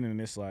I mean? And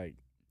it's like,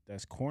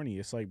 that's corny.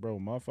 It's like, bro,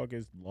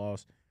 motherfuckers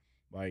lost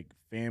like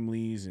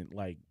families and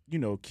like,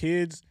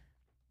 kids.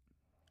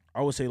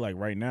 I would say like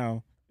right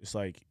now, it's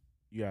like,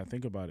 you gotta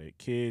think about it.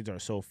 Kids are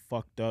so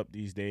fucked up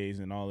these days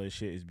and all this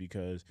shit is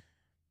because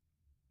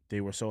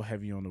they were so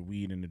heavy on the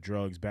weed and the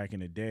drugs back in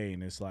the day,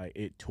 and it's like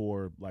it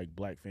tore like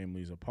black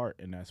families apart,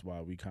 and that's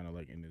why we kind of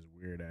like in this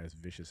weird ass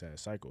vicious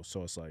ass cycle.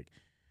 So it's like,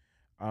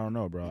 I don't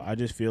know, bro. I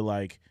just feel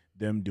like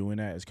them doing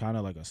that is kind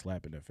of like a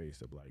slap in the face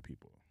to black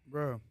people.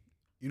 Bro,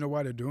 you know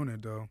why they're doing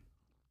it though?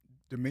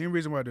 The main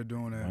reason why they're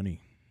doing that, money.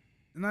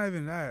 Not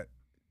even that.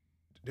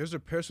 There's a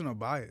personal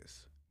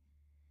bias.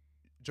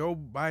 Joe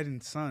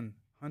Biden's son,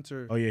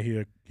 Hunter. Oh yeah, he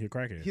a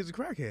crackhead. He's a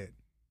crackhead.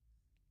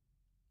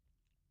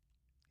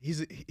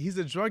 He's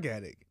a drug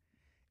addict,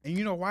 and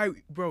you know why,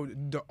 bro?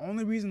 The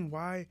only reason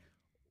why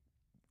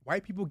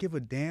white people give a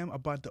damn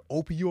about the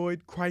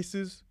opioid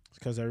crisis is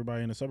because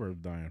everybody in the suburbs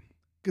dying.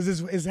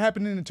 Because it's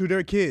happening to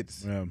their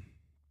kids. Yeah,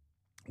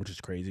 which is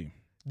crazy.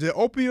 The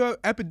opioid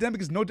epidemic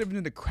is no different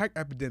than the crack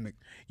epidemic.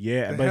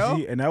 Yeah, but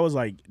see, and that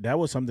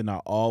was something I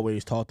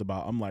always talked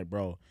about. I'm like,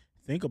 bro,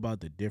 think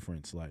about the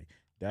difference. Like,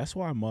 that's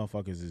why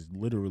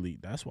motherfuckers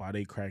that's why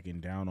they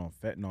cracking down on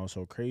fentanyl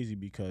so crazy,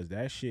 because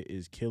that shit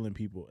is killing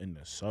people in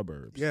the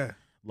suburbs. Yeah.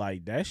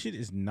 Like, that shit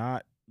is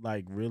not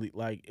like really,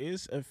 like,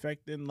 it's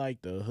affecting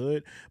like the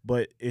hood,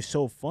 but it's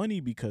so funny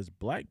because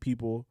black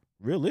people,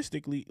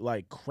 realistically,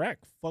 like, crack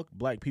fuck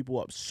black people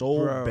up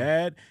so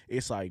bad.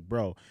 It's like,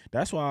 bro,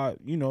 that's why,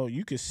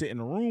 you could sit in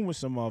a room with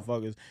some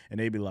motherfuckers and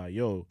they be like,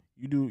 yo,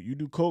 you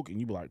do coke, and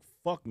you be like,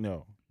 fuck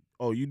no.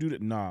 Oh, you do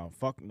that? Nah,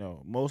 fuck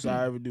no. Most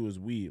I ever do is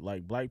weed.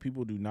 Like, black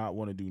people do not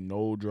want to do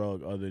no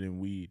drug other than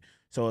weed.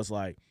 So it's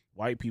like,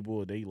 white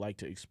people, they like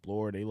to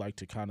explore. They like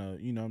to kind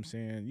of, you know what I'm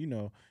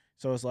saying?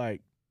 So it's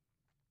like,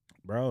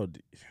 bro,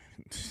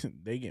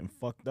 they getting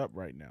fucked up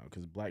right now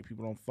because black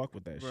people don't fuck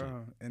with that shit.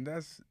 Bro, and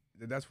that's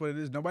what it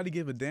is. Nobody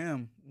give a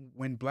damn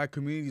when black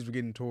communities were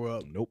getting tore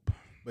up. Nope.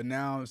 But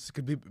now it's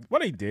could be. Well,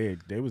 they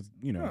did. They was,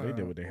 they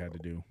did what they had to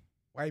do.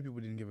 White people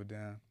didn't give a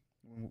damn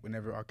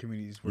whenever our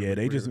communities were. Yeah,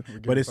 they were, just. were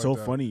But it's so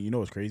fucked up. funny. You know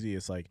what's crazy?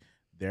 It's like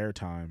their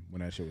time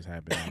when that shit was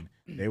happening.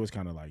 They was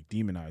kind of like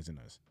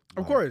demonizing us.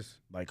 Of course.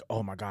 Like,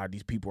 oh my God,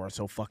 these people are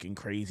so fucking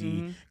crazy,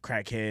 Mhm.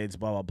 crackheads,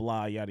 blah blah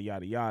blah, yada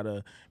yada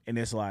yada. And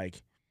it's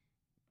like,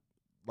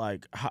 why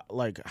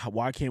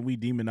can't we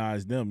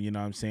demonize them? You know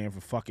what I'm saying,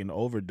 for fucking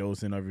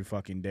overdosing every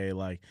fucking day?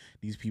 Like,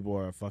 these people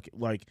are fucking,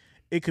 like,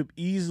 it could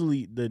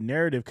easily, the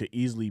narrative could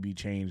easily be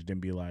changed and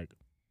be like,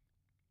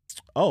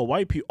 oh,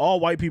 all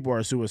white people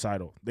are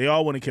suicidal. They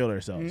all want to kill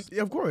themselves.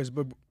 Yeah, of course,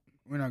 but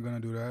we're not gonna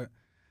do that.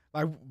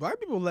 Like, black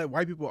people let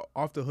white people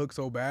off the hook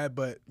so bad,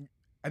 but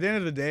at the end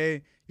of the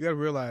day, you gotta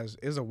realize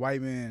it's a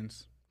white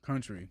man's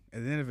country.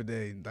 At the end of the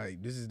day,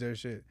 like, this is their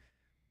shit.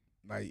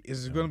 Like,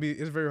 it's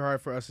very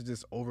hard for us to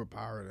just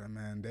overpower them,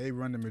 man. They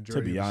run the majority.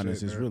 To be of the honest,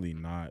 shit, it's really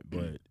not.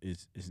 But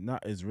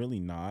it's really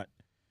not.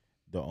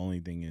 The only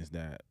thing is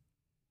that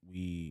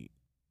we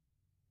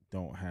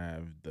don't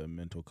have the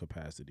mental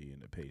capacity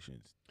and the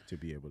patience to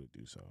be able to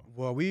do so.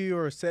 Well, we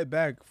are set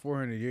back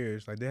 400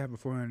 years. Like, they have a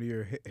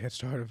 400-year head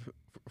start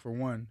for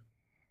one,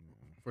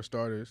 for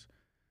starters.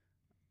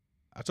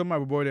 I told my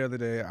boy the other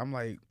day, I'm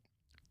like,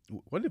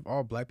 what if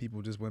all black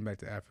people just went back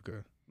to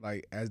Africa,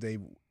 like as they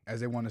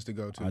want us to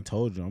go to? I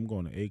told you I'm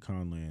going to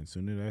Akon land.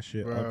 Soon as that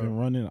shit Bro. up and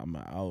running, I'm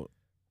out.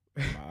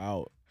 I'm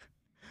out.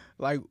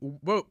 Like,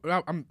 bro,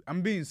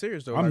 I'm being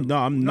serious though. I'm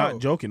Like, not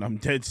joking. I'm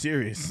dead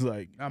serious.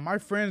 Like, my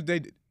friends,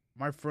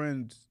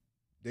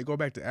 they go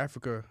back to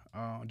Africa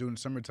during the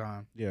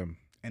summertime. yeah,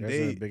 And there's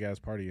they a big ass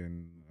party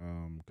in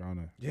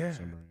Ghana. yeah,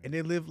 and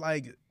they live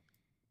like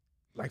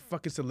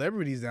fucking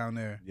celebrities down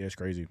there. Yeah, it's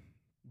crazy.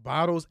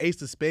 Bottles,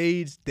 ace of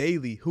spades,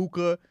 daily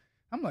hookah.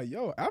 I'm like,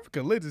 yo,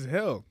 Africa lit as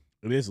hell.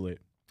 It is lit.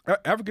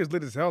 Africa's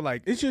lit as hell.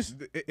 Like, It's just,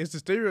 it's the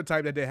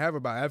stereotype that they have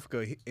about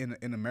Africa in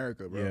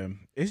America, bro. yeah,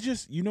 it's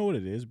just, you know what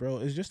it is, bro?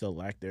 It's just a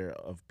lack there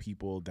of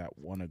people that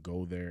want to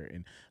go there.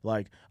 And,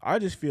 like, I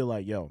just feel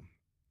like, yo,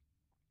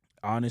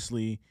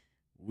 honestly,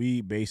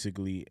 we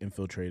basically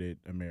infiltrated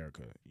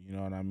America. You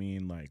know what I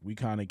mean? Like, we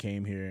kind of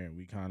came here and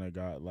we kind of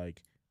got,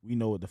 like, we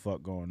know what the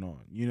fuck going on.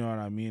 You know what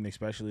I mean?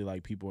 Especially,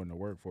 like, people in the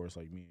workforce,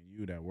 like me and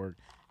you, that work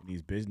in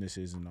these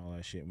businesses and all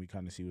that shit, and we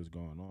kind of see what's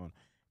going on.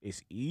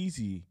 It's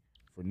easy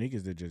for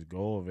niggas to just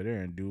go over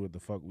there and do what the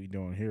fuck we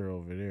doing here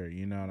over there.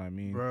 You know what I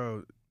mean?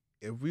 Bro,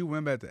 if we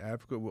went back to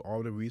Africa with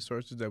all the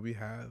resources that we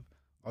have,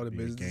 all the Be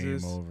a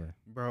businesses, game over.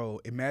 bro,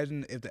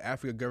 imagine if the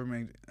African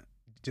government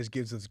just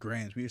gives us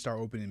grants. We start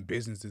opening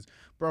businesses.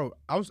 Bro,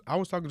 I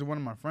was talking to one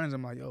of my friends.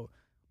 I'm like, yo,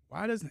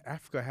 why doesn't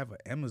Africa have an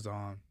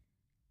Amazon?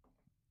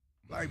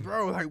 Like,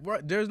 bro, like,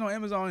 what? There's no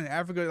Amazon in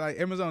Africa. Like,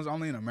 Amazon's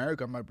only in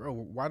America. I'm like, bro,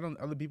 why don't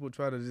other people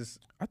try to just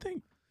I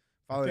think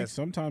follow that?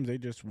 sometimes they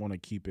just want to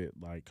keep it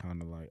like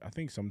kind of like, I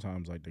think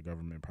sometimes like the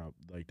government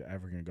like the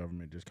African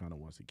government just kind of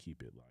wants to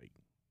keep it like,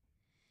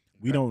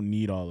 we don't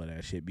need all of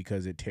that shit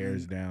because it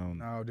tears down.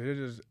 No,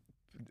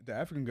 the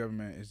African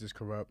government is just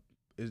corrupt.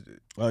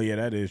 Oh yeah,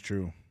 that is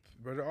true.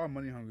 Bro, they're all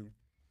money hungry.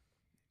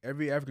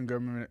 Every African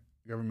government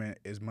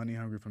is money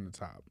hungry from the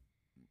top.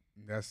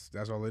 That's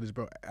all it is,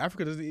 bro.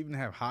 Africa doesn't even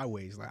have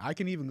highways. Like, I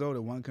can even go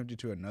to one country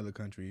to another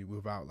country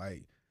without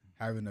like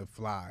having to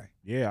fly.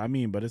 Yeah, I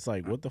mean, but it's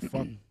like, what the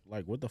fuck?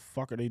 Like, what the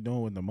fuck are they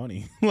doing with the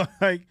money?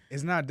 Like,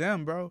 It's not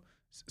them, bro.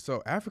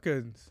 So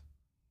Africans,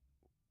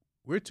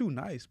 we're too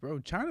nice, bro.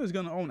 China's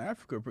gonna own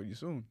Africa pretty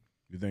soon.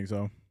 you think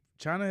so?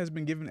 China has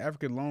been giving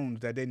Africa loans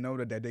that they know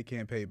that they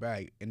can't pay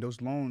back, and those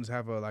loans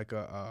have a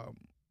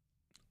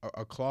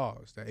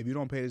clause that if you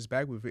don't pay this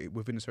back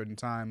within a certain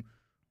time,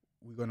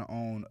 we're gonna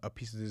own a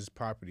piece of this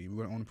property.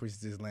 We're gonna own a piece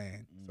of this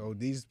land. So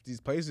these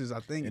places, I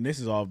think, And this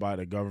is all by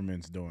the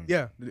government's doing.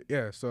 yeah.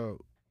 So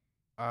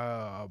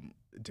I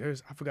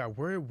forgot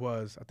where it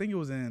was. I think it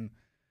was in.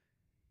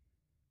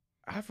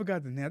 I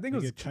forgot the name. I think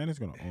it was China's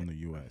gonna own the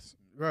U.S.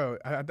 Bro,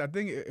 I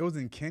think it was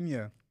in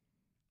Kenya.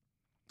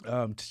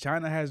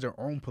 China has their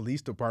own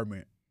police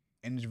department,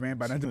 and it's ran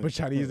by nothing but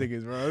Chinese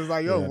niggas, bro. It's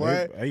like, yo,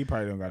 what? He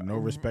probably don't got no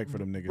respect for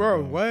them niggas,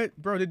 Bro, what?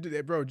 Bro, they do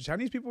that, bro.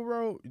 Chinese people,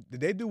 bro,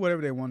 they do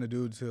whatever they want to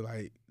do to,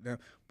 like, them.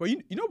 But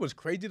you know what's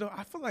crazy, though?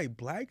 I feel like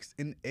blacks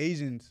and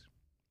Asians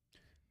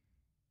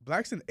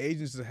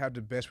have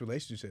the best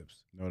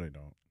relationships. No, they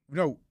don't.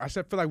 No, I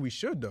feel like we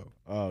should, though.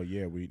 Oh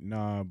yeah,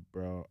 nah,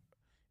 bro.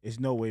 It's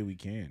no way we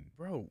can.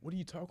 Bro, what are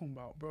you talking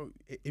about, bro?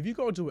 If you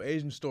go to an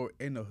Asian store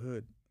in the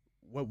hood,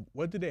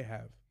 what do they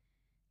have?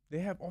 They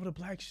have all the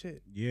black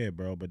shit. Yeah,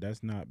 bro, but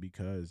that's not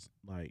because,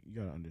 like, you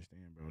gotta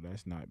understand, bro.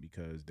 That's not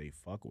because they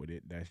fuck with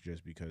it. That's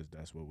just because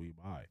that's what we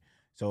buy.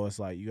 So it's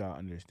like, you gotta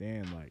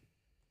understand, like,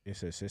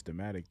 it's a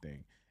systematic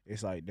thing.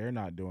 It's like they're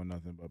not doing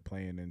nothing but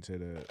playing into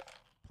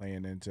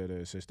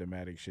the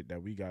systematic shit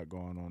that we got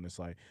going on. It's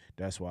like,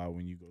 that's why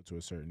when you go to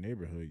a certain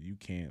neighborhood, you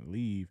can't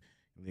leave.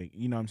 Like,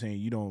 you know what I'm saying?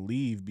 You don't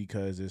leave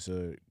because it's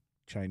a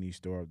Chinese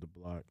store up the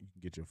block. You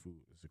can get your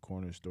food. It's a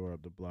corner store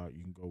up the block.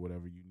 You can go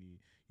whatever you need.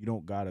 You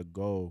don't gotta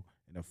go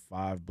in a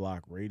 5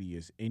 block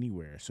radius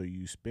anywhere. So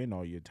you spend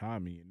all your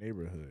time in your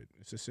neighborhood.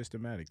 It's a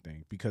systematic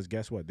thing because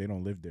guess what? They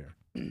don't live there.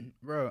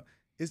 Bro,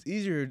 it's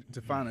easier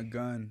to find a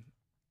gun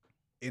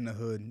in the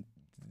hood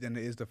than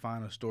it is to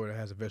find a store that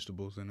has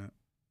vegetables in it.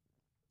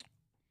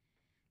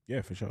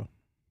 Yeah, for sure.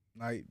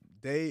 Like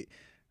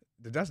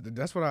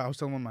that's what I was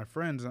telling one of my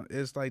friends.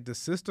 It's like the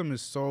system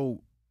is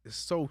so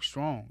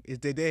strong.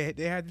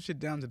 They had this shit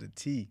down to the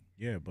T.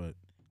 Yeah, but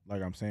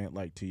like I'm saying,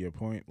 like to your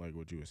point, like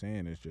what you were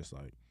saying, it's just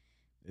like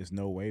there's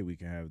no way we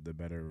can have a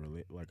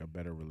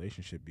better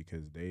relationship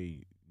because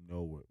they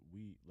know what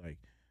we like.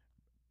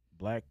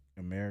 Black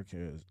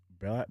Americans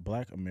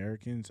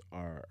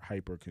are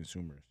hyper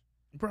consumers.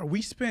 Bro,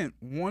 we spent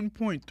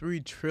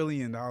 $1.3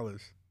 trillion. Bro,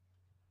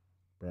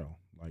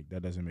 like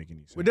that doesn't make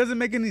any sense. It doesn't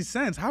make any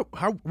sense. How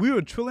we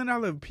were $1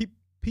 trillion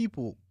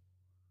people,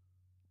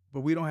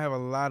 but we don't have a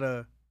lot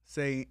of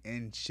say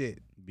in shit.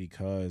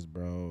 Because,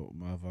 bro,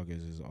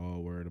 motherfuckers is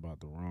all worried about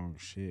the wrong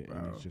shit, Bro.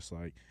 and it's just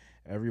like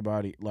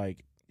everybody,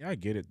 like, yeah, I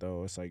get it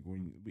though. It's like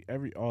when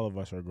all of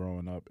us are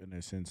growing up in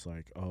a sense,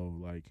 like, oh,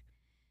 like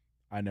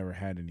I never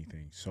had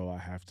anything, so I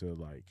have to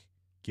like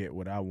get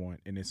what I want,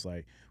 and it's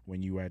like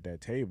when you at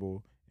that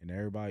table and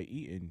everybody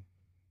eating,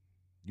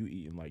 you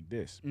eating like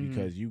this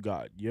because you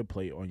got your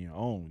plate on your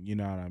own. You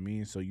know what I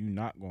mean? So you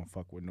not gonna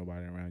fuck with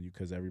nobody around you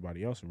because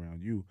everybody else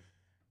around you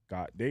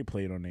got they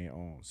played on their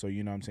own. So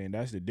you know what I'm saying?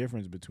 That's the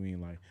difference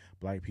between like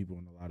black people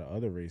and a lot of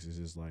other races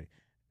is like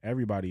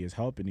everybody is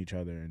helping each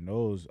other in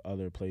those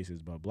other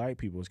places, but black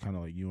people is kind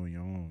of like you on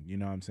your own. You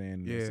know what I'm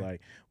saying? Yeah. It's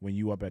like when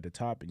you up at the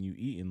top and you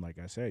eating, like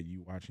I said,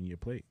 you watching your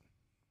plate.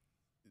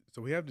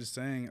 So we have this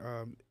saying,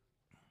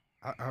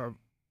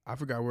 I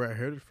forgot where I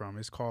heard it from.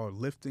 It's called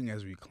lifting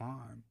as we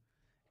climb.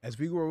 As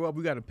we grow up,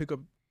 we got to pick up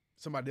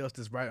somebody else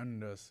that's right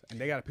under us, and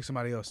they got to pick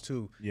somebody else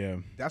too. Yeah.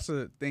 That's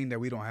a thing that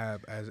we don't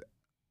have as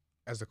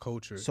a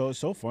culture. So it's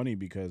so funny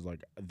because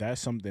like that's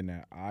something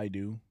that I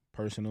do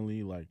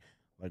personally. Like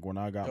when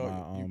I got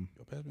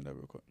pass me that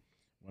real quick.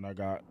 When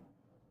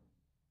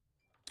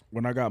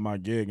I got my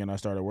gig and I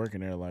started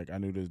working there, like I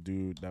knew this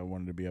dude that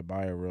wanted to be a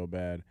buyer real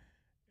bad,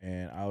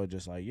 and I was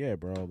just like, yeah,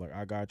 bro, like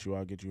I got you,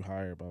 I'll get you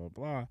hired, blah blah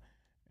blah.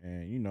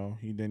 And you know,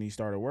 he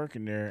started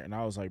working there, and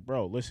I was like,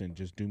 bro, listen,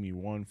 just do me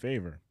one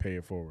favor, pay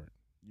it forward.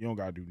 You don't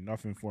gotta do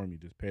nothing for me,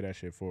 just pay that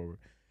shit forward.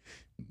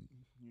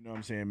 You know what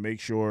I'm saying? Make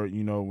sure,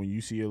 you know, when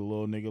you see a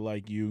little nigga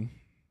like you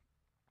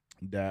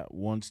that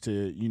wants to,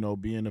 you know,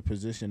 be in a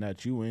position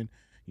that you in,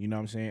 you know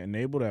what I'm saying?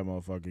 Enable that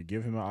motherfucker.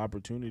 Give him an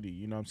opportunity.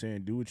 You know what I'm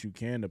saying? Do what you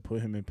can to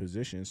put him in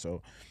position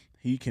so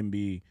he can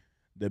be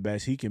the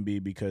best he can be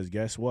because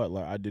guess what?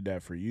 Like I did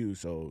that for you.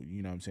 So,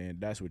 you know what I'm saying?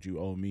 That's what you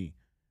owe me.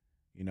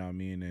 You know what I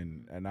mean?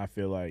 And I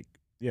feel like,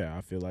 yeah,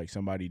 I feel like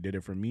somebody did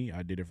it for me.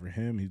 I did it for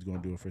him. He's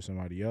going to do it for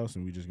somebody else,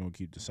 and we just going to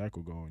keep the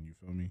cycle going. You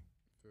feel me?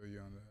 Feel you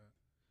on that.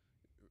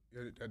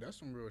 Yeah, that's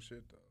some real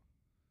shit, though.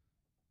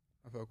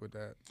 I fuck with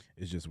that.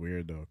 It's just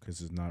weird, though, because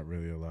there's not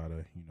really a lot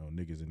of, you know,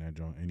 niggas in that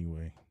joint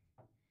anyway.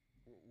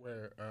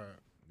 Where,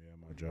 yeah,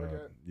 my job.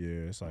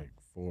 Yeah, it's like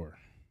 4.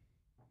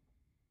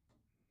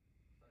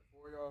 Like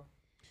 4 y'all?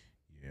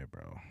 Yeah,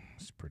 bro.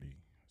 It's pretty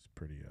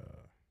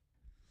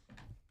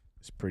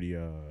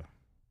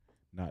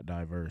not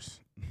diverse.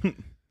 And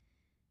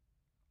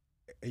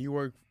you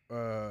work,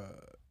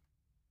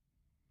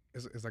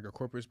 it's like a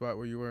corporate spot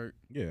where you work?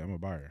 Yeah, I'm a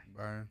buyer.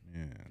 Buyer?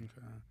 Yeah.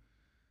 Okay.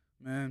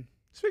 Man,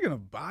 speaking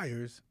of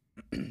buyers,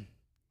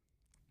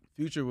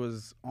 Future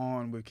was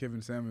on with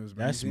Kevin Samuels.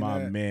 Man. That's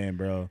my man,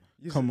 bro.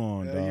 Come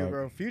on, dog. Yeah,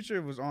 bro.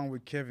 Future was on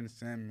with Kevin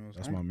Samuels.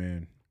 That's my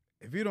man.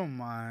 If you don't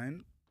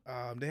mind,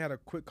 they had a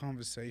quick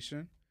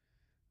conversation.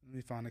 Let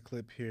me find a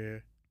clip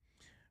here.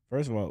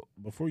 First of all,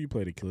 before you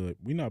play the clip,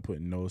 we not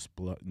putting no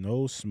smut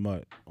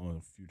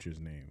on Future's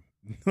name.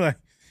 Like,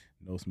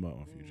 no smut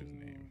on Future's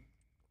name.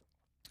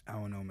 I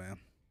don't know, man.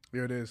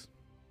 Here it is.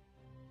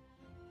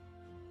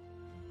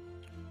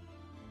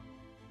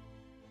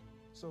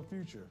 So,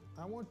 Future,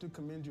 I want to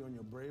commend you on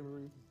your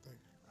bravery. Thank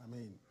you. I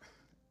mean,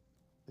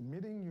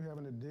 admitting you have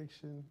an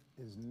addiction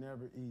is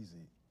never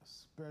easy,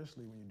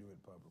 especially when you do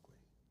it publicly.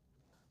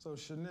 So,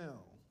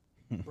 Chanel,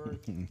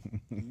 Birkin,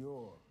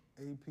 Dior,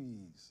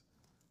 APs,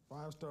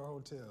 5-star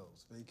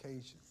hotels,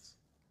 vacations.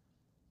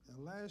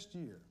 And last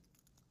year,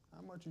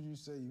 how much would you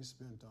say you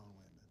spent on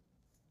women?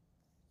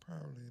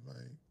 Probably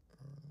like,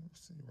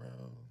 let's see,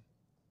 around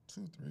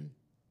 2, 3.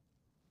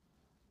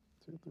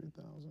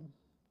 2,000-3,000.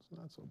 It's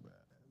not so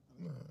bad.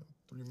 Nah,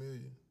 3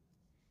 million.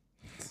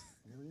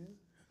 Million?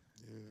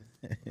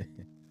 Yeah.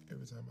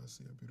 Every time I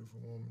see a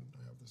beautiful woman,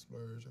 I have to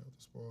splurge, I have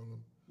to spoil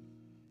them.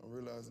 I'm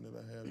realizing that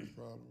I have this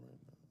problem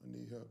right now. I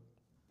need help.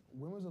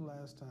 When was the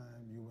last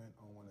time you went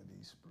on one of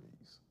these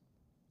sprees?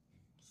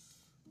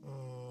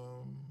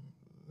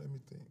 Let me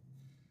think.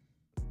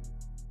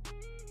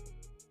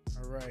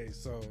 All right,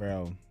 so.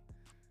 Bro.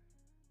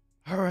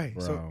 All right,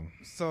 Bro.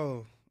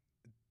 so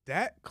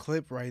that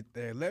clip right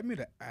there led me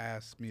to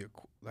ask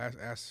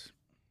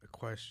a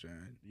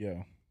question.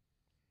 Yeah.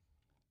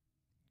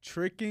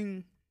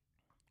 Tricking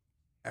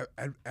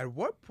At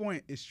what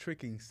point is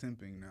tricking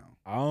simping now?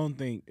 I don't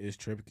think it's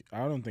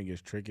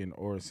tricking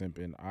or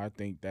simping. I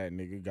think that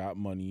nigga got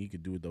money. He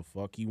could do what the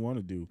fuck he want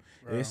to do.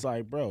 Bro. It's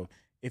like, bro,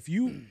 if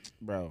you,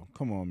 bro,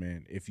 come on,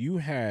 man. If you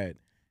had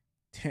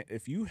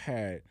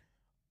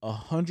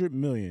 100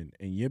 million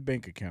in your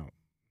bank account,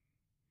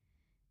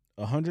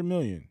 100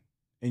 million,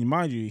 and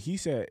mind you, he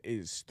said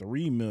it's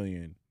 3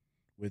 million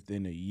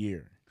within a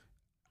year.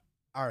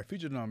 All right,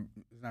 Future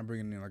is not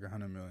bringing in like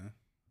 100 million.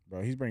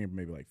 Bro, he's bringing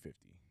maybe like 50.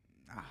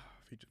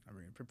 Future not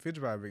bringing.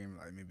 Future probably bringing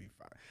like maybe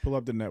 5. Pull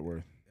up the net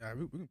worth. Yeah,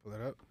 we can pull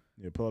it up.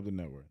 Yeah, pull up the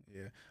net worth.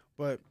 Yeah,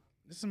 but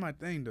this is my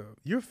thing though.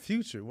 Your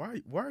Future,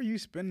 why are you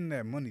spending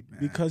that money, man?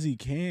 Because he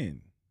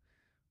can.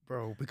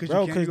 Bro, because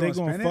they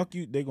gonna fuck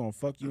you. They gonna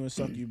fuck you and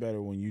suck you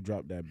better when you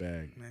drop that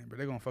bag, man. But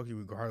they gonna fuck you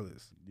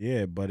regardless.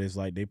 Yeah, but it's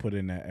like they put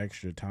in that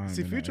extra time.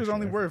 See, Future's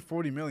only worth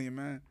 40 million,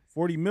 man.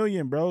 40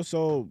 million, bro.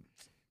 So,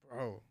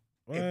 bro,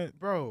 what,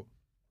 bro?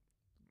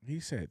 He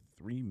said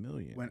 3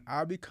 million. When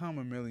I become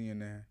a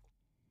millionaire,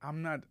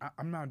 I'm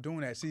not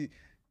doing that. See,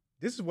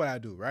 this is what I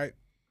do, right?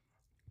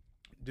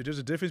 There's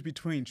a difference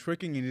between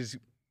tricking and just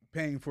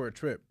paying for a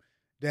trip.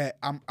 That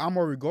I'm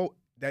already go.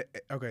 That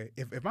okay,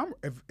 if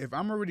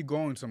I'm already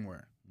going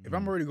somewhere, if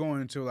I'm already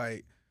going to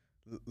like,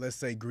 let's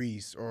say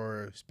Greece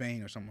or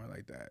Spain or somewhere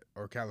like that,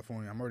 or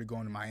California, I'm already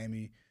going to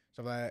Miami,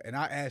 stuff like that, and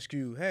I ask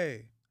you,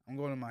 hey, I'm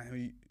going to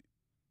Miami,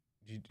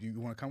 do you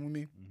want to come with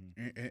me?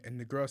 And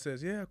the girl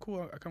says, yeah,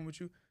 cool, I'll come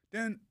with you.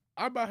 Then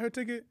I buy her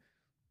ticket,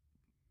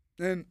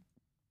 and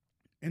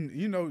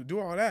you know, do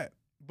all that.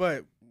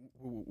 But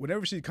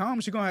whenever she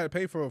comes, she gonna have to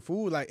pay for her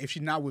food, like if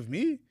she's not with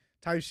me,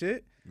 type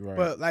shit. Right.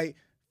 But like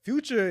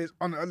Future is,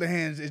 on the other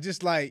hand, is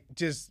just like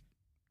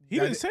he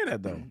didn't say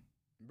that though,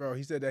 bro.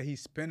 He said that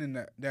he's spending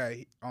that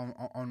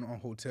on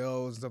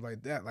hotels and stuff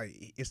like that.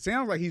 Like it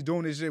sounds like he's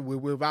doing this shit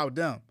without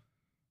them.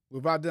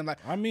 Without them, like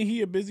I mean,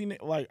 he a busy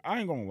like I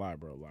ain't gonna lie,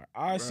 bro. Like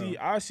I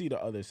see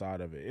the other side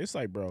of it. It's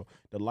like, bro,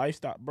 the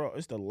lifestyle, bro.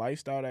 It's the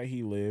lifestyle that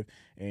he live,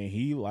 and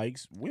he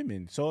likes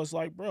women. So it's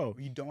like, bro,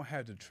 you don't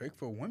have to trick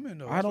for women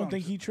though. I don't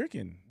think he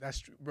tricking.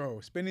 That's bro.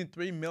 Spending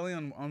 $3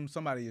 million on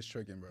somebody is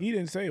tricking, bro. He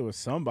didn't say it was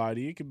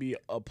somebody. It could be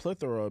a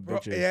plethora of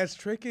bitches. Yeah, it's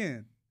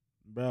tricking,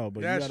 bro.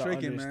 But that's you gotta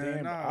tricking, understand.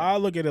 man. Nah. I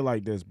look at it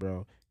like this,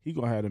 bro. He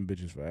gonna have them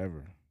bitches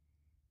forever.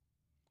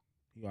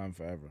 He gonna have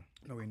them forever.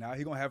 No, he not.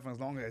 He gonna have them as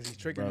long as he's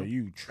tricking bro, them.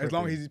 You tripping. As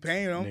long as he's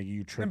paying them. Nigga,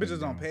 you tripping. Them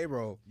bitches on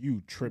payroll.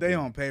 You tripping. They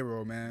on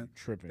payroll, man.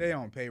 Tripping. They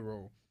on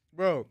payroll,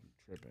 bro.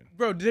 Tripping.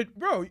 Bro, that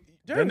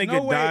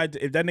nigga died.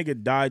 If that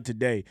nigga died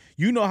today,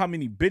 you know how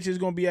many bitches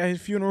gonna be at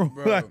his funeral?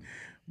 Bro, like,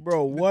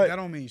 bro, what? That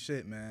don't mean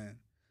shit, man.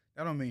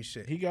 That don't mean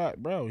shit. He got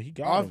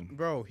him.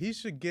 Bro, he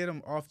should get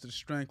him off the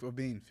strength of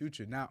being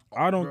Future. Now,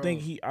 I think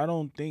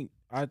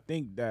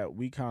that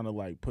we kind of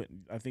like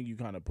I think you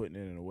kind of putting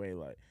it in a way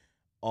like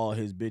all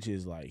his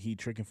bitches like he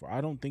tricking for. I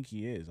don't think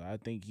he is. I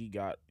think he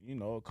got, you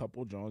know, a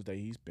couple Jones that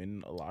he's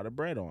spending a lot of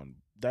bread on.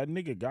 That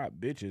nigga got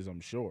bitches,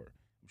 I'm sure.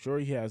 I'm sure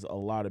he has a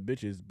lot of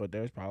bitches, but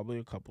there's probably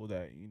a couple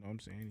that, you know what I'm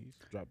saying, he's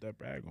dropped that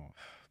bag on.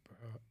 Bro,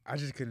 I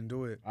just couldn't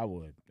do it. I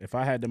would. If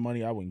I had the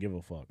money, I wouldn't give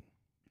a fuck.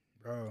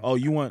 Bro. Oh,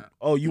 you want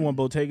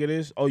Bottega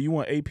this? Oh, you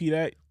want AP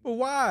that? But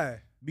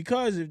why?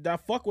 Because if I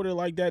fuck with her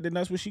like that, then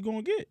that's what she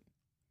gonna get.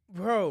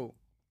 Bro.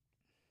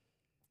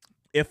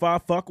 If I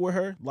fuck with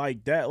her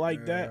like that,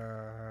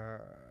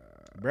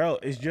 bro,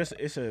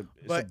 it's a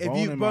bone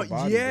in my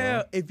body,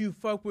 bro. If you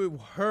fuck with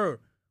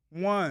her,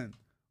 one,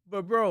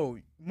 but bro,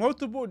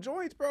 multiple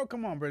joints, bro.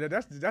 Come on, bro.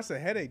 That's a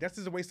headache. That's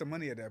just a waste of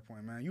money at that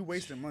point, man. You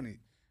wasting money.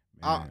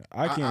 Man,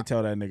 I can't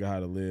tell that nigga how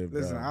to live.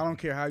 Listen, bro. I don't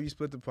care how you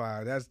split the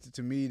pie. That's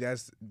to me,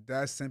 that's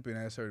simping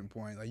at a certain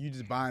point. Like you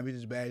just buying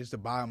bitches bags just to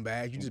buy them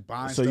bags. You just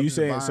buying. So stuff you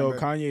saying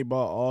Kanye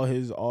bought all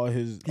his?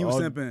 He was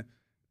simping.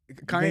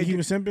 Kanye, he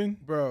was simping,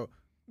 bro.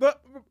 But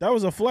that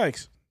was a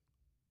flex.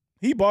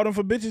 He bought them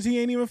for bitches he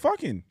ain't even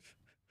fucking.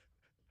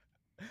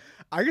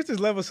 I guess there's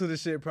levels to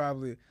this shit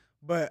probably,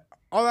 but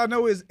all I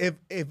know is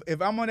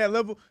if I'm on that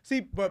level,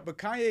 see, but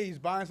Kanye is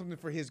buying something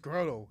for his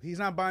girl though. He's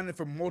not buying it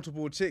for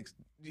multiple chicks.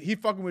 He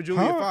fucking with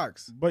Julia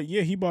Fox. But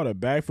yeah, he bought a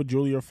bag for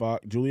Julia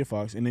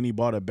Fox, and then he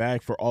bought a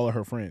bag for all of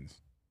her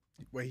friends.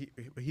 Wait,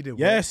 he did.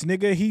 Yes, what?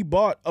 Nigga, he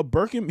bought a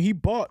Birkin. He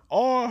bought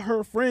all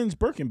her friends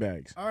Birkin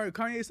bags. All right,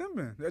 Kanye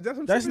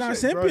simping. That's not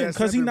simping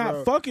because he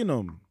not fucking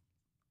them.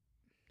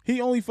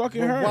 He only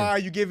fucking her. Why are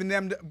you giving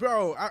them,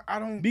 bro? I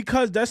don't.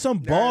 Because that's some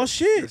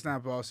bullshit. That's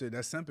not bullshit.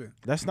 That's simping.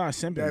 That's not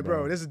simping,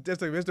 bro. This is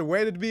the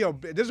way to be.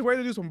 This is the way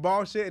to do some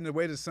bullshit and the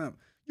way to simp.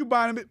 You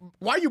buying them?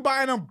 Why you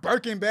buying them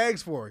Birkin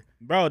bags for?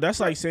 Bro,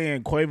 that's like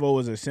saying Quavo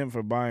was a simp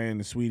for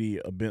buying Sweetie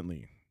a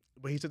Bentley.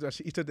 But he took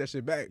that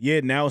shit back.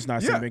 Yeah, now it's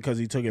not simping because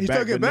he took it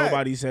back. But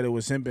nobody said it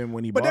was simping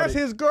when he bought it. But that's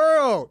his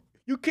girl.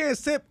 You can't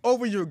simp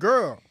over your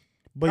girl.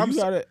 But you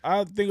gotta.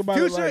 I think about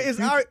Future it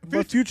like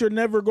but Future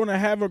never gonna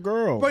have a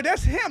girl. But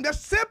that's him.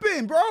 That's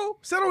simping, bro.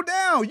 Settle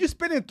down. You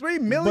spending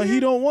 $3 million. But he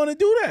don't want to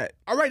do that.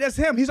 All right, that's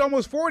him. He's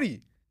almost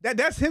 40.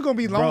 That's him gonna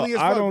be lonely as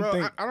fuck,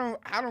 bro.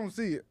 I don't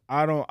see it.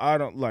 I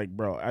don't like,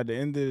 bro. At the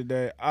end of the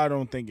day, I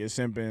don't think it's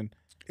simping.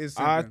 It's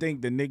I simping.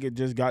 think the nigga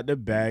just got the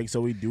bag,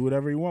 so he do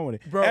whatever he want with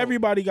it. Bro.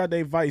 Everybody got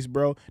their vice,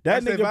 bro. That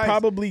That's their nigga vice.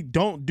 probably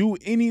don't do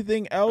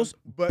anything else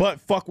but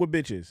fuck with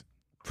bitches.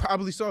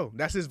 Probably so.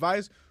 That's his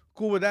vice.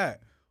 Cool with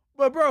that.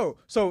 But bro,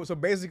 so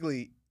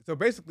basically,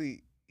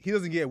 he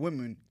doesn't get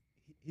women.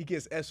 He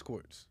gets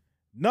escorts.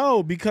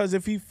 No, because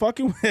if he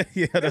fucking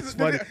yeah, that's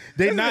funny.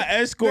 They not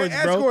escorts, They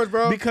escorts,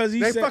 bro. Because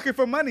they fucking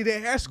for money.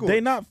 They escorts.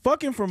 They not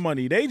fucking for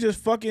money. They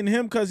just fucking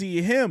him because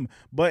he him.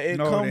 But it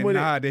come with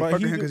it. They but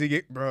fucking him because he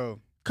get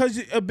bro. Because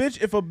if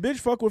a bitch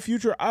fuck with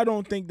Future, I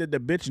don't think that the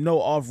bitch know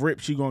off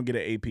rip she gonna get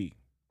an AP.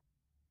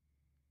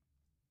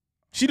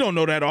 She don't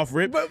know that off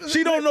rip.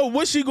 She don't know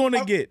what she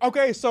gonna get.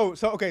 Okay, so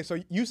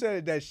you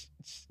said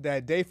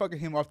that they fucking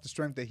him off the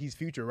strength that he's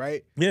Future,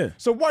 right? Yeah.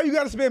 So why you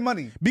gotta spend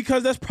money?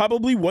 Because that's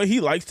probably what he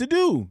likes to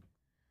do.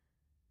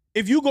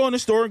 If you go in the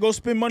store and go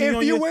spend money on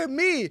If you with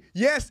me,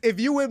 yes. If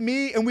you with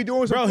me and we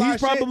doing some bro, he's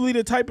fly probably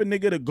the type of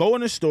nigga to go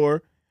in the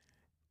store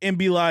and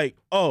be like,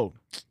 "Oh,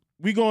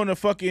 we going to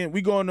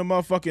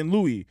motherfucking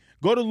Louis.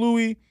 Go to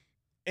Louis,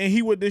 and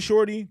he with this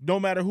shorty,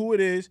 don't matter who it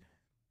is."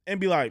 And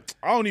be like,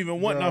 I don't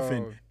even want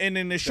nothing. And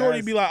then the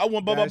shorty be like, I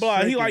want blah, blah,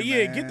 blah. He like,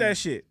 yeah, get that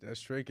shit.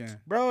 That's tricking.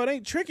 Bro, it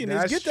ain't tricking.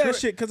 It's get that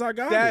shit because I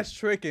got that's it.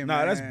 tricking, Nah,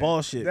 man. that's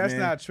bullshit, That's man.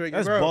 not tricking,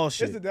 That's bro.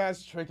 bullshit.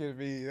 That's tricking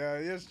me.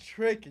 It's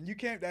tricking. You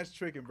can't, that's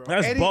tricking, bro.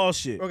 That's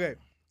bullshit. Okay.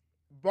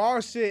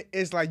 Bullshit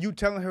is like you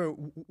telling her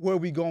where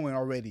we going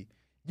already.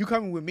 You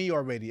coming with me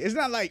already. It's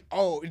not like,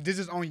 oh, this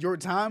is on your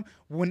time.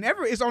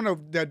 Whenever it's on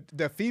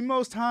the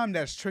female's time,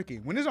 that's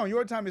tricking. When it's on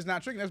your time, it's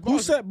not tricking. That's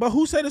bullshit.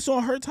 Who said it's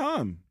on her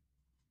time?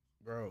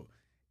 Bro,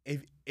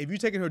 if you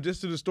taking her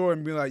just to the store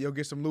and be like, yo,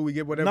 get some Louis,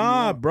 get whatever. Nah,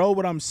 you want. bro.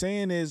 What I'm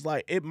saying is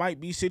like it might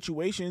be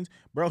situations,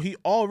 bro. He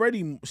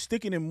already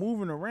sticking and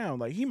moving around.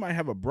 Like he might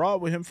have a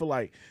broad with him for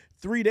like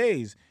 3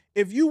 days.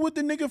 If you with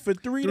the nigga for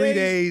 3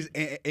 days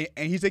and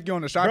he take you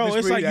on the shopping bro,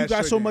 it's spree, like you got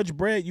tricking. so much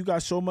bread. You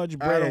got so much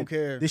bread. I don't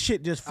care. The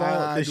shit just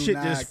fall. The shit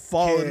just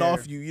falling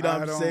off you. You know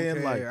what I'm saying?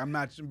 Care. Like I'm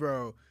not,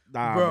 bro.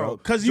 Nah, bro.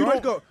 Because you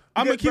don't.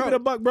 I'm gonna keep it a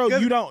buck, bro.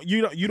 You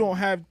don't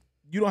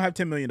have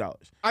 $10 million.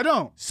 I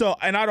don't. So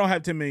and I don't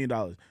have $10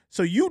 million.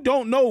 So you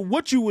don't know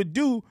what you would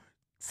do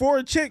for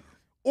a chick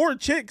or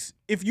chicks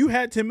if you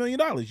had $10 million.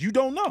 You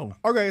don't know.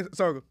 Okay,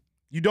 so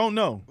you don't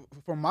know.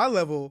 From my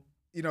level,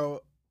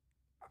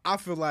 I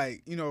feel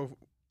like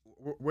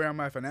where I'm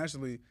at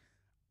financially,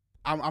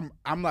 I'm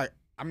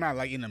not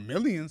like in the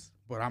millions,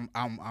 but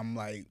I'm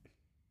like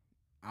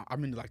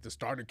I'm in like the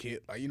starter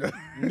kit, like Yeah, like,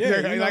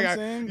 what I'm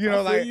saying?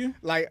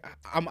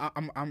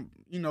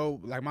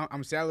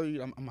 I'm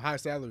salary, I'm high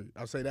salary.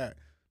 I'll say that.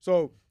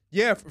 So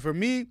yeah, for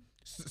me,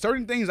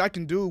 certain things I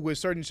can do with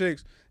certain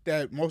chicks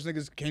that most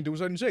niggas can't do with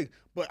certain chicks.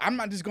 But I'm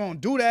not just gonna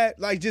do that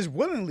like just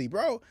willingly,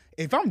 bro.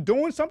 If I'm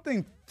doing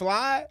something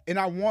fly and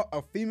I want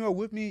a female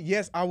with me,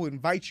 yes, I would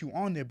invite you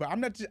on there. But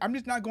I'm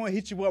just not gonna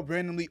hit you up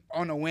randomly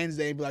on a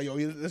Wednesday and be like, yo,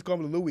 let's go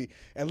to Louis.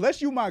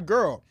 Unless you my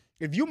girl.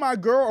 If you my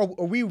girl,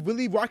 are we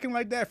really rocking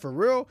like that for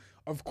real?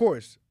 Of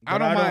course. I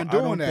don't mind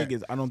doing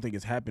that. I don't think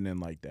it's happening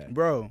like that.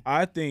 Bro.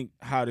 I think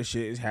how the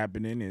shit is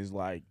happening is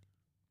like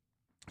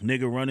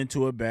nigga run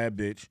into a bad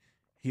bitch.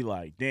 He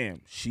like,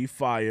 damn, she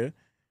fire.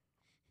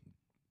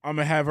 I'm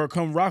gonna have her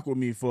come rock with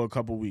me for a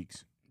couple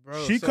weeks.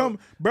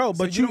 Bro,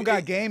 but you don't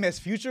got game as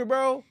Future,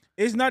 bro?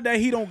 It's not that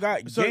he don't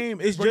got game.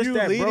 It's just you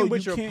that, leading bro,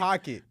 with you your can't,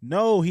 pocket.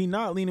 No, he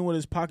not leaning with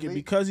his pocket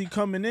because he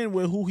coming in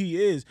with who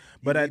he is.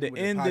 But at the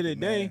end of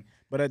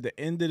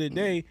the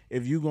day,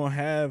 if you gonna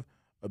have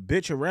a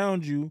bitch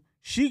around you,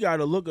 she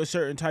gotta look a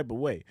certain type of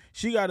way.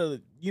 She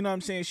gotta, you know what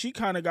I'm saying? She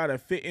kind of gotta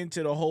fit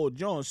into the whole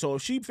joint. So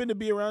if she finna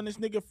be around this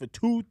nigga for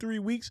 2-3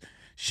 weeks,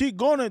 she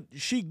gonna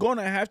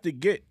have to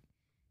get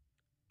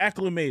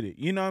acclimated.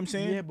 You know what I'm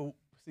saying? Yeah, but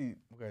see,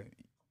 okay,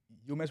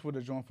 you mess with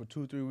a joint for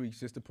 2-3 weeks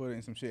just to put her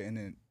in some shit and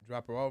then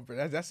drop her off.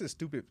 That's just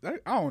stupid. I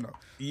don't know.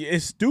 Yeah,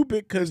 it's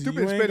stupid because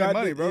you ain't got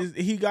money, bro.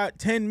 He got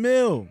 10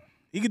 mil.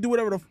 He can do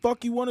whatever the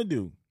fuck he want to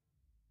do.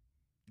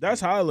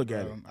 That's how I look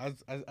at it. I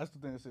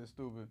still think it's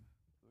stupid.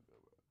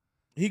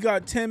 He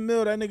got 10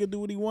 mil. That nigga do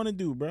what he want to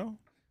do, bro.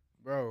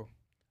 Bro.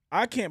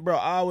 I can't, bro.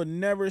 I would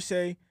never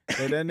say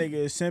that nigga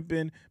is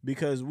simping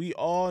because we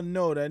all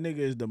know that nigga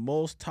is the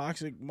most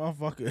toxic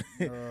motherfucker.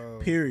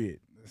 Period.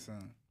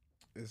 Listen,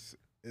 it's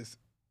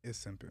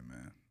simping,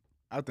 man.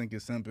 I think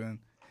it's simping.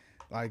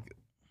 Like,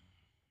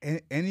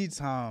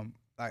 anytime,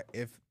 like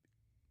if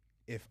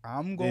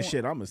I'm going, this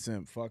shit, I'm a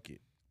simp. Fuck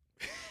it.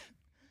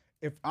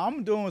 If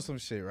I'm doing some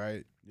shit,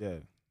 right? Yeah.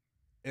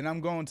 And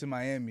I'm going to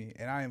Miami,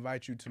 and I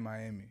invite you to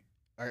Miami,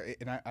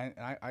 and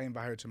I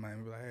invite her to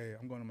Miami. Be like, hey,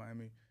 I'm going to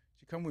Miami.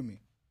 She come with me.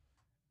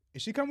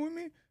 If she come with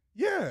me,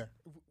 yeah.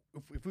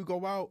 If we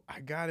go out,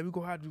 I got it. We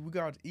go out to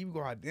eat, we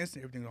go out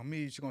dancing. Everything's on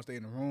me. She gonna stay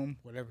in the room,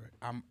 whatever.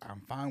 I'm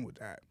fine with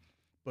that.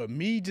 But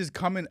me just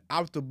coming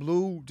out the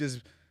blue,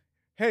 just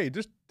hey,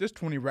 there's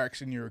 20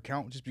 racks in your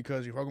account just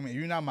because you're fucking me.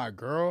 You're not my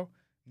girl.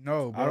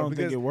 No, bro. I don't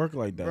think it work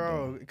like that,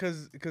 bro.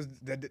 Because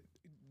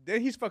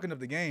then he's fucking up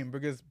the game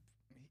because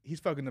he's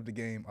fucking up the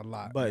game a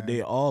lot. But man.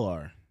 they all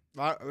are.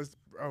 Bro,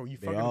 you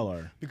they fucking all up.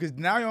 are Because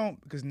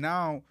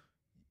now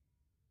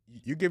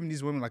you're giving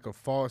these women like a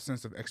false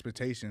sense of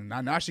expectation.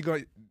 Now she go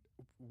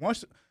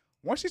once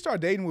she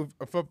start dating with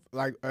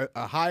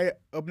a high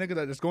up nigga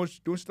that's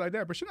doing shit like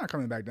that, but she's not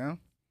coming back down.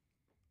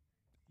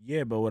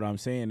 Yeah, but what I'm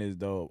saying is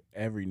though,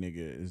 every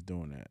nigga is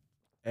doing that.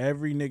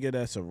 Every nigga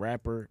that's a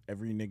rapper,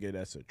 every nigga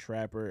that's a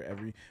trapper,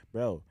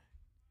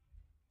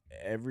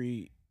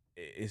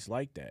 it's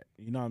like that.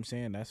 You know what I'm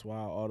saying? That's why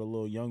all the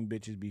little young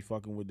bitches be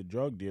fucking with the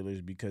drug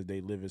dealers, because they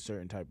live a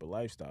certain type of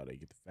lifestyle. They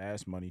get the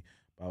fast money,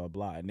 blah, blah,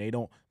 blah. And they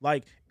don't,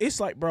 like, it's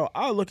like, bro,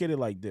 I look at it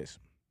like this.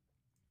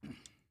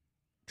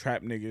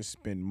 Trap niggas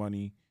spend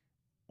money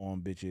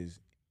on bitches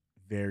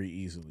very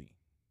easily.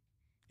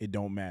 It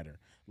don't matter.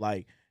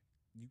 Like,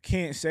 you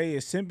can't say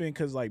it's simping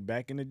because, like,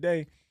 back in the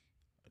day,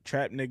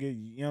 trap nigga,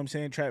 you know what I'm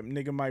saying? Trap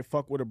nigga might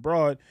fuck with a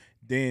broad,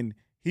 then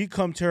he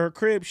come to her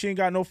crib, she ain't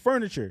got no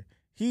furniture.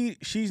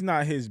 She's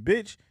not his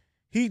bitch.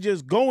 He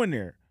just going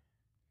there.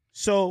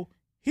 So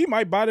he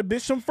might buy the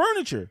bitch some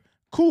furniture.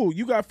 Cool,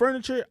 you got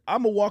furniture?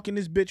 I'ma walk in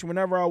this bitch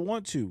whenever I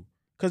want to,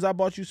 because I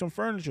bought you some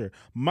furniture.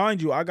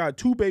 Mind you, I got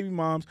 2 baby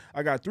moms.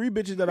 I got 3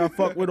 bitches that I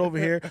fuck with over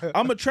here.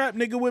 I'm a trap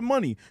nigga with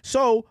money.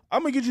 So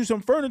I'm going to get you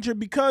some furniture,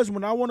 because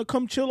when I want to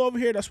come chill over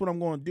here, that's what I'm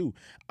going to do.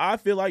 I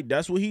feel like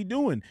that's what he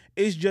doing.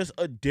 It's just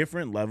a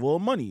different level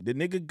of money. The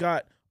nigga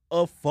got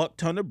a fuck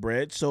ton of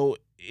bread, so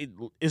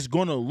it's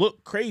going to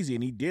look crazy,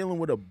 and he dealing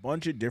with a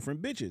bunch of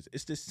different bitches.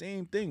 It's the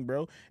same thing,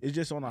 bro. It's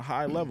just on a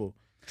high level.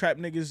 Trap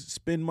niggas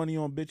spend money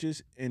on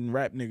bitches, and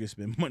rap niggas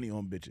spend money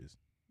on bitches.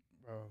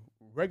 Bro,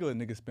 regular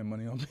niggas spend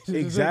money on bitches.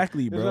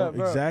 Exactly, bro.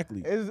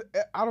 Exactly.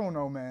 I don't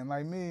know, man.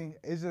 Like me,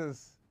 it's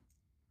just,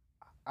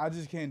 I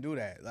just can't do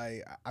that.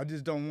 Like, I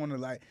just don't want to,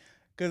 like,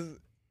 because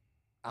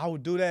I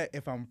would do that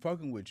if I'm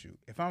fucking with you.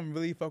 If I'm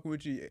really fucking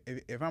with you,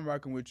 if I'm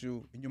rocking with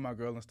you and you're my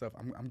girl and stuff,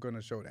 I'm going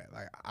to show that.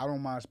 Like, I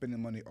don't mind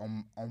spending money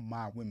on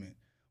my women.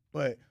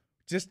 But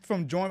just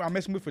from joining, I'm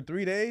messing with for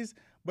 3 days.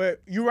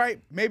 But you're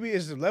right. Maybe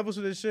it's the levels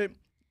of this shit.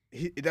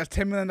 That's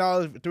 $10 million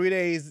for 3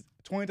 days,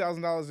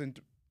 $20,000 and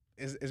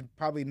is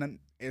probably nothing.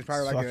 It's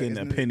probably like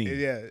a penny.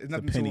 Yeah, it's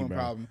nothing penny, to him. bro.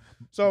 Problem.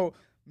 So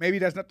maybe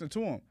that's nothing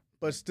to him.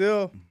 But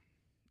still,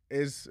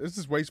 it's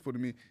just wasteful to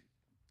me.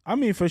 I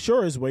mean, for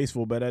sure it's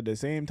wasteful, but at the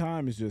same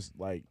time, it's just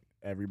like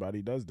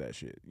everybody does that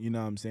shit. You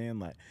know what I'm saying?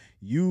 Like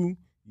you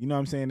know what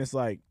I'm saying? It's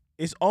like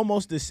it's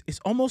almost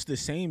the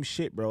same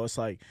shit, bro. It's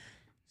like,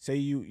 say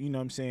you know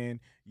what I'm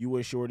saying, you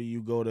with shorty,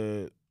 you go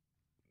to,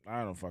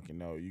 I don't fucking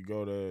know, you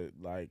go to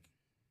like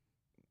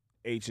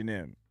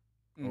H&M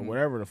or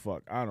whatever the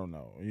fuck, I don't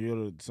know. You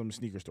go to some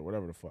sneaker store,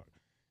 whatever the fuck.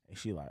 And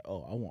she like,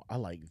 oh, I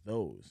like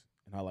those.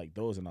 And I like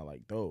those and I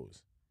like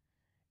those.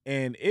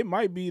 And it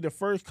might be the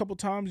first couple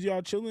times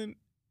y'all chilling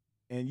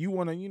and you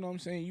want to, you know what I'm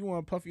saying, you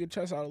want to puff your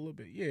chest out a little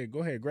bit. Yeah, go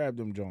ahead, grab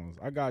them Jones.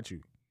 I got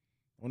you.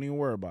 Don't even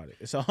worry about it.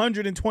 It's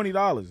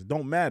 $120.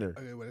 Don't matter.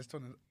 Okay, well, it's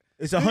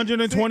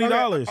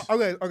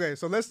 $120. Okay.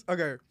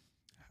 So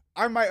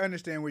I might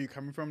understand where you're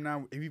coming from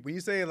now when you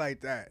say it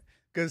like that.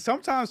 Because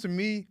sometimes to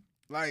me,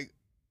 like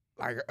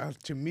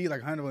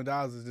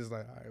 $100 is just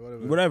like, all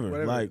right, whatever.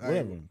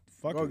 Whatever.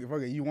 Fuck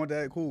it. You want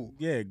that? Cool.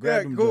 Yeah,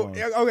 grab them cool. Jones.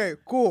 Yeah, okay,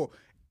 cool.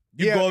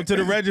 You go up to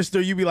the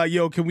register, you be like,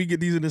 yo, can we get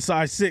these in the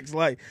size 6?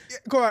 Like, yeah,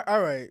 cool,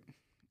 all right.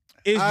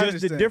 It's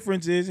just the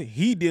difference is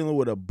he dealing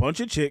with a bunch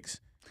of chicks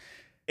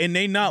and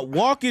they not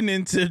walking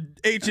into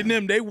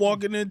H&M. They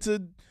walking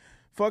into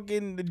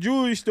fucking the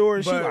jewelry store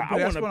and she like,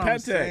 I want a Patek. I'm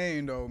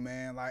saying though,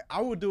 man. Like,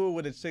 I would do it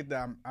with a chick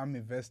that I'm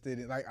invested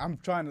in. Like, I'm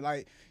trying to,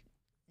 like,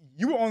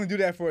 you would only do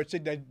that for a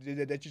chick that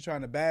you're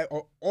trying to bag,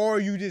 or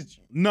you just.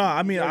 No,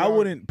 I mean, I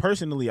wouldn't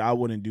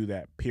do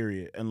that,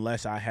 period,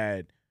 unless I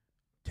had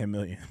 10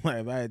 million. Like,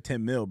 if I had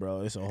 10 mil,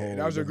 bro, it's a whole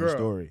different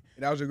story.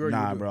 That was your girl.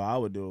 Nah, bro, I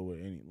would do it with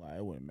any, like,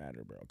 it wouldn't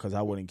matter, bro, because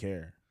I wouldn't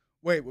care.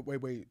 Wait.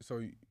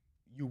 So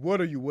you would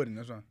or you wouldn't?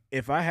 That's right.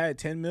 If I had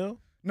 10 mil?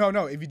 No.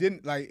 If you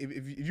didn't, like,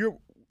 if you're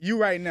you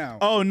right now.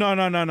 Oh,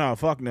 no.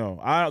 Fuck no.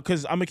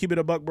 Because I'm going to keep it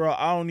a buck, bro.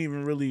 I don't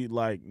even really,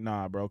 like,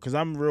 nah, bro, because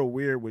I'm real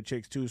weird with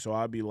chicks, too, so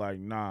I'd be like,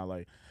 nah,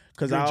 like,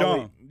 because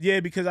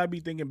because I be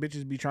thinking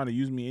bitches be trying to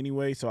use me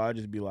anyway, so I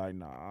just be like,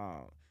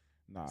 nah,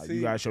 see,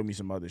 you got to show me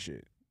some other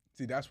shit.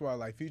 See, that's why,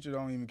 like, Future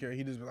don't even care.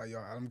 He just be like, yo,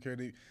 I don't care.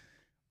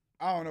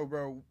 I don't know,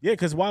 bro. Yeah,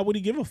 because why would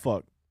he give a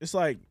fuck? It's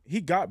like,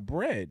 he got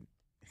bread.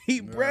 He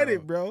bread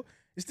it, bro.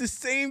 It's the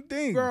same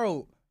thing.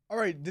 Bro, all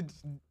right, this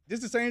is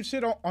the same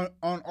shit on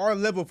our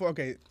level.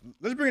 Okay,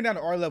 let's bring it down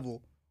to our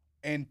level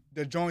and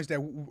the joints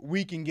that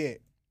we can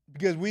get.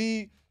 Because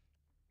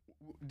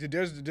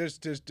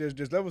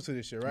there's levels to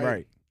this shit, right?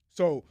 Right.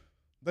 So,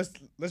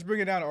 let's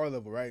bring it down to our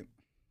level, right?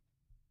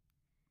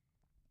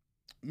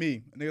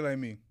 Me, a nigga like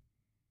me.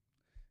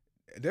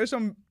 There's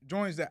some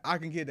joints that I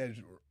can get that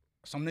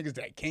some niggas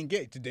that can't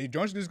get. They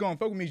joints just gonna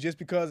fuck with me just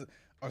because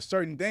of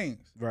certain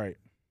things. Right.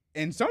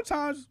 And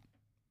sometimes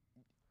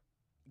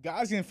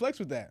guys can flex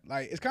with that.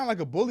 Like, it's kind of like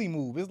a bully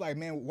move. It's like,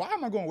 man, why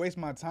am I gonna waste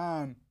my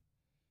time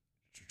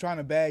trying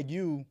to bag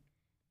you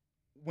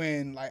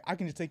when, like, I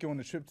can just take you on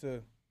the trip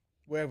to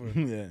wherever?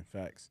 Yeah,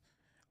 facts.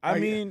 I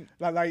mean,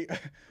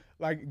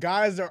 like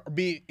guys are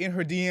be in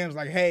her DMs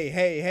like,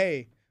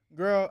 hey,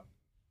 girl,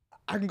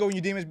 I can go in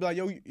your DMs and be like,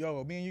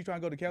 yo, me and you trying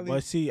to go to Kelly.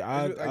 But see, shit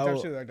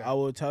like that. I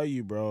will tell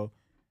you, bro.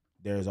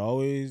 There's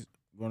always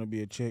gonna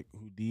be a chick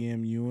who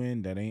DM you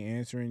in that ain't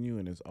answering you,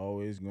 and it's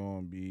always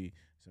gonna be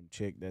some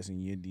chick that's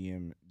in your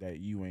DM that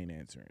you ain't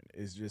answering.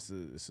 It's just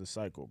it's a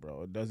cycle,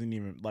 bro. It doesn't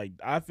even like.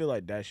 I feel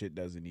like that shit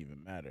doesn't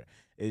even matter.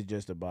 It's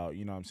just about,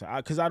 you know what I'm saying?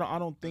 Because I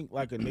don't think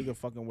like a nigga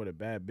fucking with a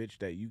bad bitch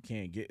that you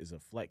can't get is a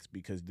flex,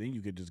 because then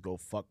you could just go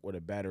fuck with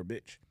a badder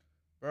bitch,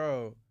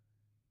 bro.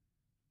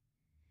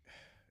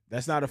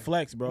 That's not a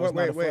flex, bro.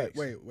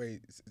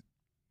 Wait.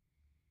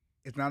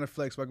 It's not a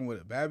flex fucking with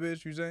a bad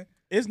bitch, you saying?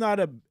 It's not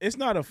a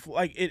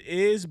like, it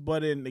is,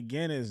 but then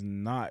again, it's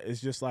not.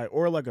 It's just like,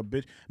 or like a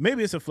bitch.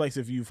 Maybe it's a flex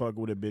if you fuck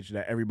with a bitch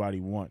that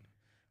everybody want.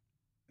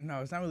 No,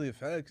 it's not really a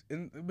flex.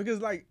 Because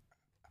like,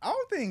 I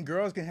don't think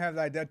girls can have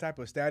like that type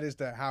of status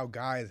that how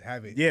guys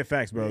have it. Yeah,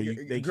 facts, bro.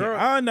 They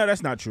can't. No,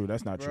 that's not true.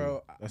 That's not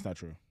true. That's not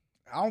true.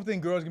 I don't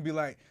think girls can be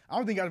like, I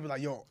don't think guys can be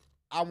like, yo,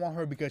 I want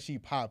her because she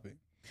popping.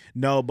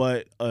 No,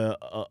 but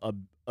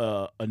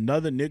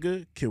another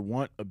nigga can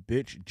want a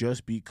bitch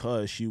just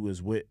because she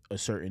was with a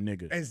certain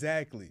nigga.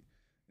 Exactly.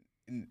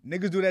 And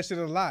niggas do that shit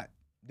a lot.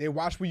 They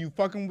watch who you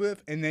fucking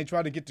with, and they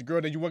try to get the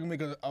girl that you fucking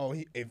with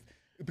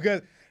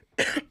because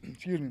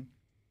excuse me,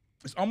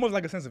 it's almost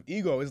like a sense of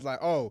ego. It's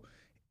like, oh,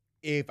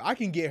 if I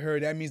can get her,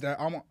 that means that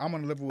I'm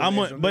gonna live with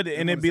her. But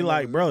it'd be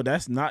like, bro,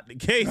 that's not the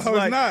case. No,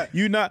 like,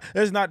 it's not.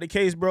 That's not the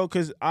case, bro.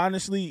 Because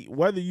honestly,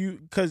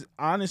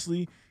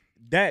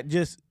 that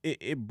just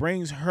it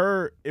brings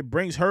her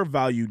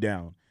value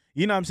down.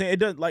 You know what I'm saying? It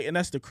does, like, and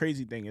that's the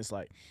crazy thing. It's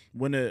like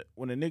when a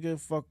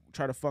nigga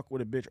try to fuck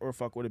with a bitch, or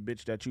fuck with a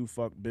bitch that you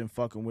been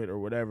fucking with or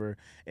whatever,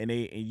 and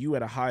you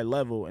at a high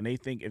level, and they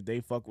think if they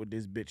fuck with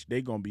this bitch,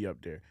 they gonna be up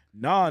there.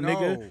 Nah, no.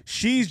 Nigga,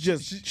 she's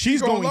going down.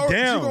 She's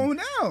going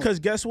down. Cause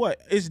guess what?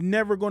 It's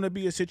never gonna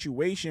be a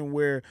situation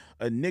where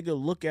a nigga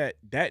look at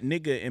that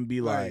nigga and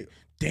be like,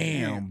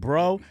 damn,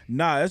 bro.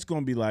 Nah, it's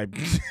gonna be like,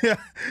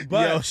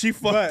 yo, she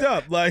fucked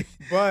up. Like,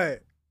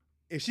 but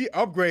if she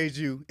upgrades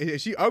you,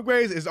 it's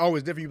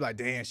always different. You be like,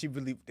 damn,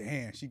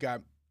 she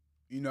got,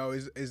 you know,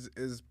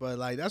 but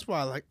like, that's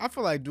why, like, I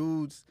feel like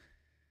dudes,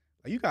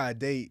 like, you gotta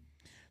date.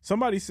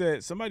 Somebody said,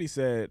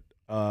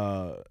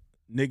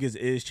 niggas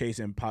is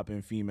chasing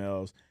popping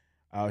females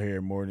out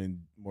here more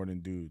than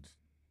dudes.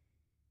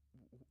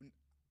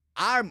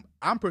 I'm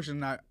personally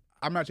not.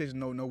 I'm not chasing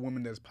no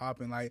woman that's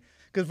popping, like,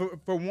 because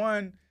for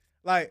one,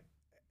 like,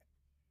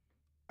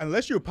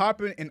 unless you're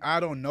popping and I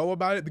don't know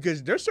about it,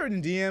 because there's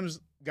certain DMs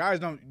guys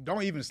don't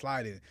even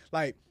slide in.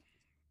 Like,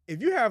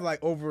 if you have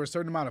like over a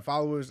certain amount of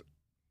followers,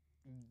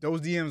 those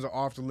DMs are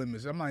off the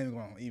limits. I'm not even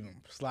gonna even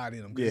slide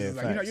in them. Yeah, it's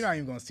like, you're not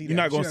even gonna see that. You're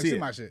not gonna see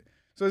my shit.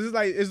 So it's just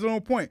like, it's no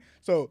point.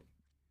 So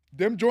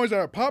them joints that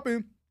are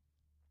popping,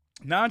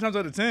 9 times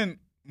out of 10.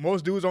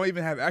 Most dudes don't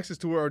even have access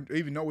to her or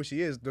even know what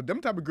she is.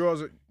 Them type of girls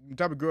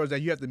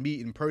that you have to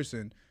meet in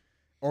person,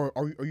 or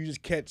you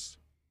just catch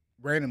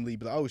randomly,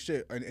 be like, oh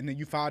shit, and then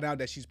you find out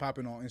that she's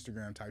popping on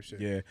Instagram type shit.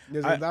 Yeah,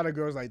 there's a lot of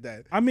girls like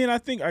that. I mean, I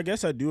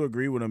guess I do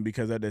agree with him,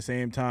 because at the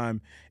same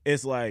time,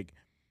 it's like,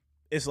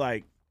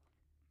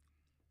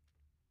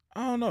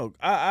 I don't know.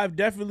 I've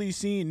definitely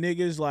seen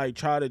niggas like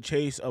try to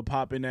chase a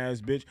popping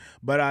ass bitch,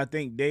 but I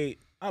think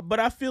but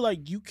I feel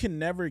like you can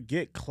never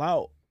get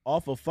clout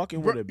off of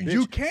fucking with a bitch.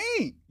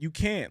 You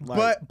can't.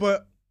 Like,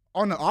 but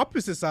on the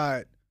opposite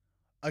side,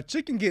 a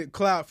chick can get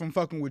clout from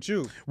fucking with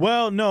you.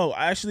 Well, no,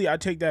 actually, I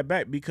take that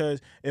back, because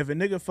if a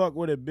nigga fuck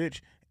with a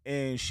bitch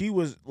and she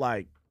was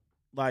like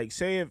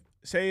say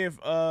if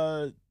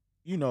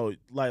you know,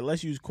 like,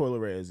 let's use Coil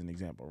Ray as an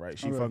example, right?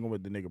 She fucking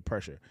with the nigga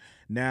Pressure.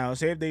 Now,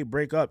 say if they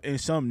break up and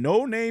some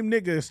no-name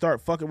nigga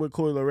start fucking with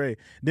Coil Ray,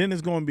 then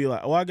it's going to be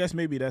like, well, I guess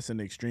maybe that's an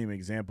extreme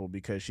example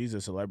because she's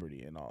a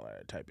celebrity and all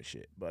that type of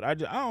shit. But I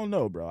don't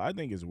know, bro. I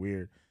think it's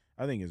weird.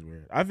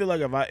 I feel like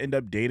if I end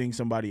up dating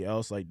somebody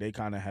else, like, they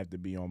kind of have to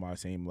be on my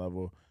same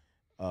level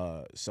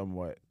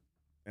somewhat.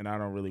 And I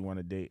don't really want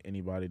to date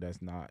anybody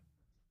that's not.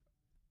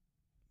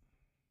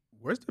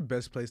 Where's the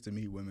best place to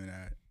meet women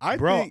at?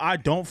 I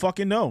don't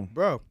fucking know.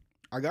 Bro,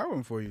 I got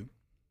one for you.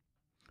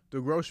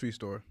 The grocery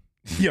store.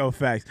 Yo,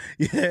 facts.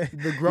 Yeah.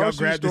 The grocery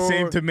store. Grab the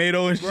same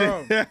tomato and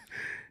shit.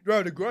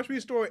 Bro, the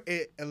grocery store,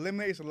 it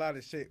eliminates a lot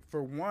of shit.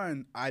 For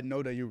one, I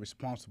know that you're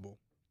responsible.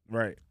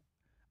 Right.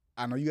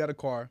 I know you got a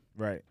car.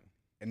 Right.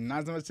 And 9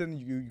 times out of 10,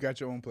 you got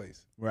your own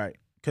place. Right.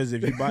 Because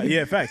if you buy,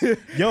 yeah, facts.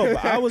 Yo,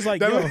 but I was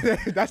like,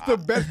 that's the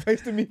best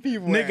place to meet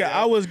people. Nigga,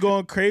 I was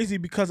going crazy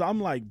because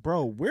I'm like,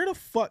 bro, where the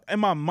fuck, in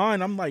my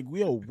mind, I'm like,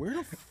 yo, where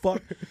the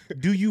fuck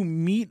do you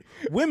meet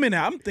women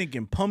at? I'm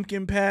thinking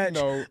pumpkin patch.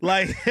 No.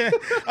 Like,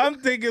 I'm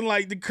thinking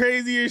like the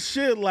craziest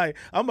shit. Like,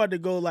 I'm about to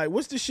go like,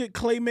 what's the shit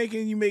clay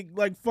making? You make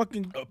like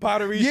fucking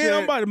pottery shit? Yeah,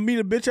 I'm about to meet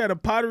a bitch at a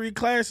pottery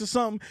class or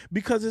something,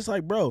 because it's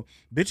like, bro,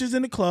 bitches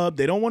in the club,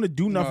 they don't want to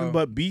do nothing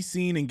but be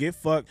seen and get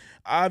fucked.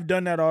 I've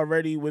done that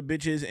already with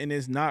bitches, and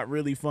it's not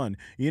really fun.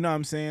 You know what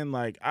I'm saying?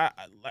 Like, I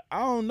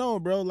don't know,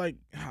 bro. Like,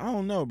 I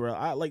don't know, bro.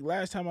 Like,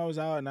 last time I was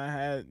out and I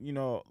had, you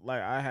know, like,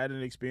 I had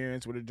an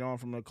experience with a John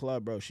from the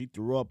club, bro. She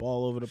threw up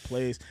all over the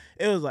place.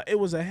 It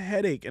was a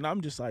headache. And I'm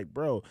just like,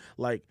 bro,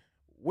 like,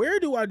 where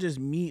do I just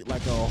meet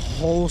like a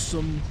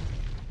wholesome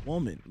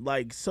woman,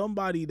 like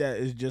somebody that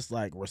is just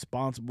like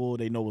responsible?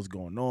 They know what's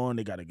going on.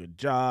 They got a good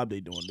job.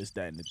 They doing this,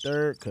 that, and the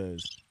third.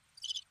 Cause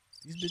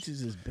these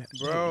bitches is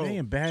Bro, they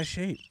in bad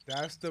shape.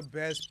 That's the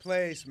best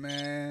place,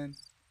 man.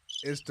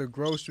 It's the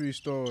grocery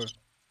store.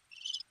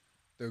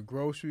 The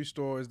grocery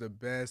store is the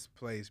best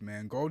place,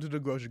 man. Go to the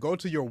grocery. Go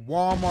to your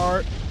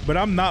Walmart. But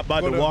I'm not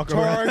about to walk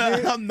around.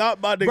 I'm not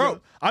about to go.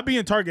 I be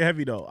in Target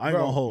heavy though. I ain't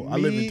gonna hold. I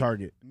live in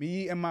Target.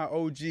 Me and my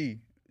OG.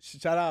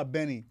 Shout out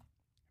Benny.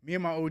 Me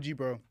and my OG,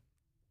 bro.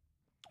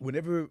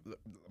 Whenever,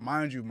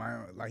 mind you,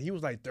 like he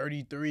was like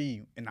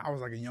 33 and I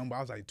was like a young boy. I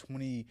was like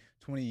 20.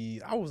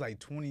 I was like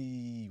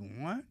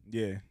 21.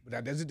 Yeah.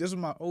 But this was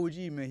my OG,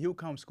 man. He'll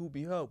come scoop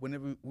me up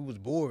whenever we was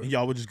bored.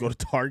 Y'all would just go to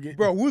Target?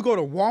 Bro, we would go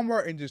to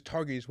Walmart and just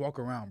Target, just walk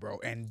around, bro.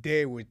 And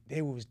they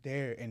was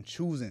there and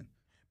choosing.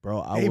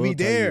 Bro, I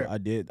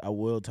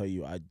will tell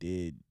you, I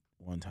did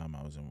one time.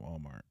 I was in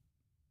Walmart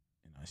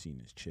and I seen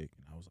this chick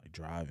and I was like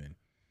driving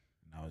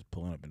and I was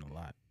pulling up in the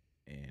lot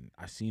and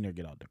I seen her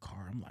get out the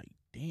car. I'm like,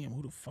 damn,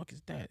 who the fuck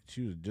is that?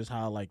 She was just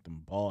how I like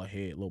them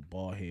little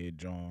bald head,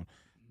 John,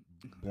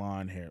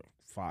 blonde hair,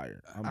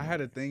 fire. I had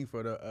a thing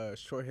for the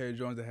short hair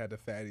Jones that had the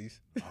fatties.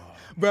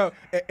 Bro,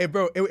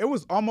 it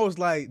was almost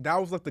like that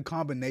was like the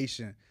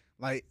combination.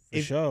 Like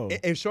if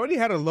Shorty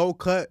had a low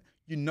cut,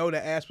 you know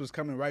the ass was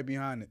coming right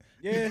behind it.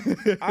 Yeah.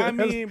 I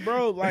mean,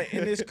 bro, like,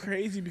 and it's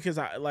crazy because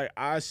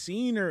I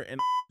seen her and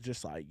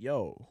just like,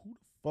 yo, who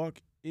the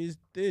fuck is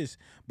this?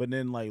 But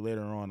then like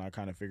later on I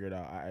kind of figured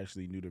out I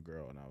actually knew the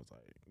girl and I was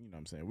like, you know what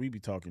I'm saying? We be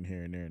talking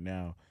here and there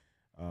now.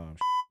 I'm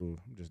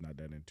just not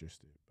that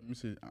interested. Let me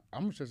see.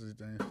 I'm interested in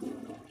things.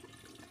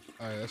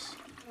 All right,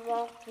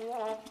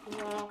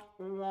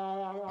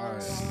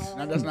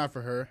 now that's not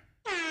for her.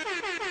 All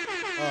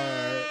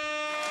right.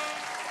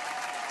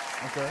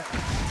 Okay.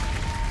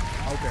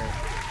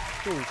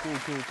 Cool.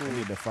 I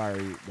need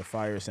the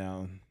fire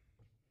sound.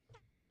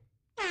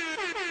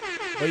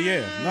 But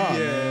yeah,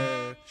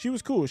 man. She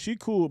was cool. She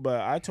cool,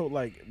 but I told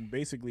like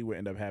basically what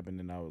ended up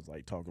happening. I was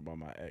like talking about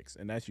my ex,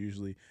 and that's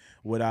usually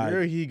what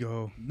There he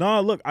go.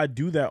 No, look, I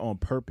do that on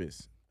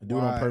purpose. I do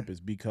Why? it on purpose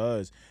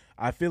because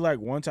I feel like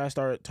once I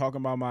start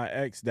talking about my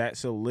ex, that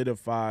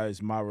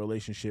solidifies my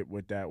relationship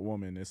with that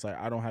woman. It's like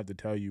I don't have to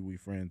tell you we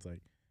friends.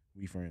 Like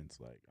we friends.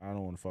 Like I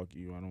don't want to fuck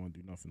you. I don't want to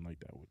do nothing like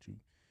that with you.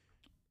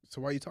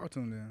 So why you talk to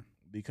him then?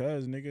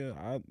 Because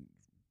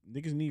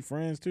niggas need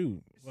friends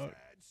too. Fuck.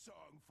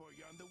 Song for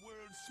you on the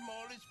world's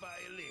smallest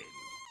violin.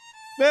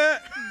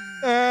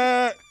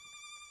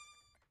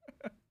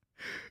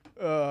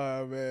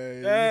 Oh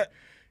man,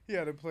 he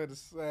had to play the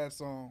sad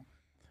song,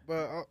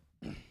 but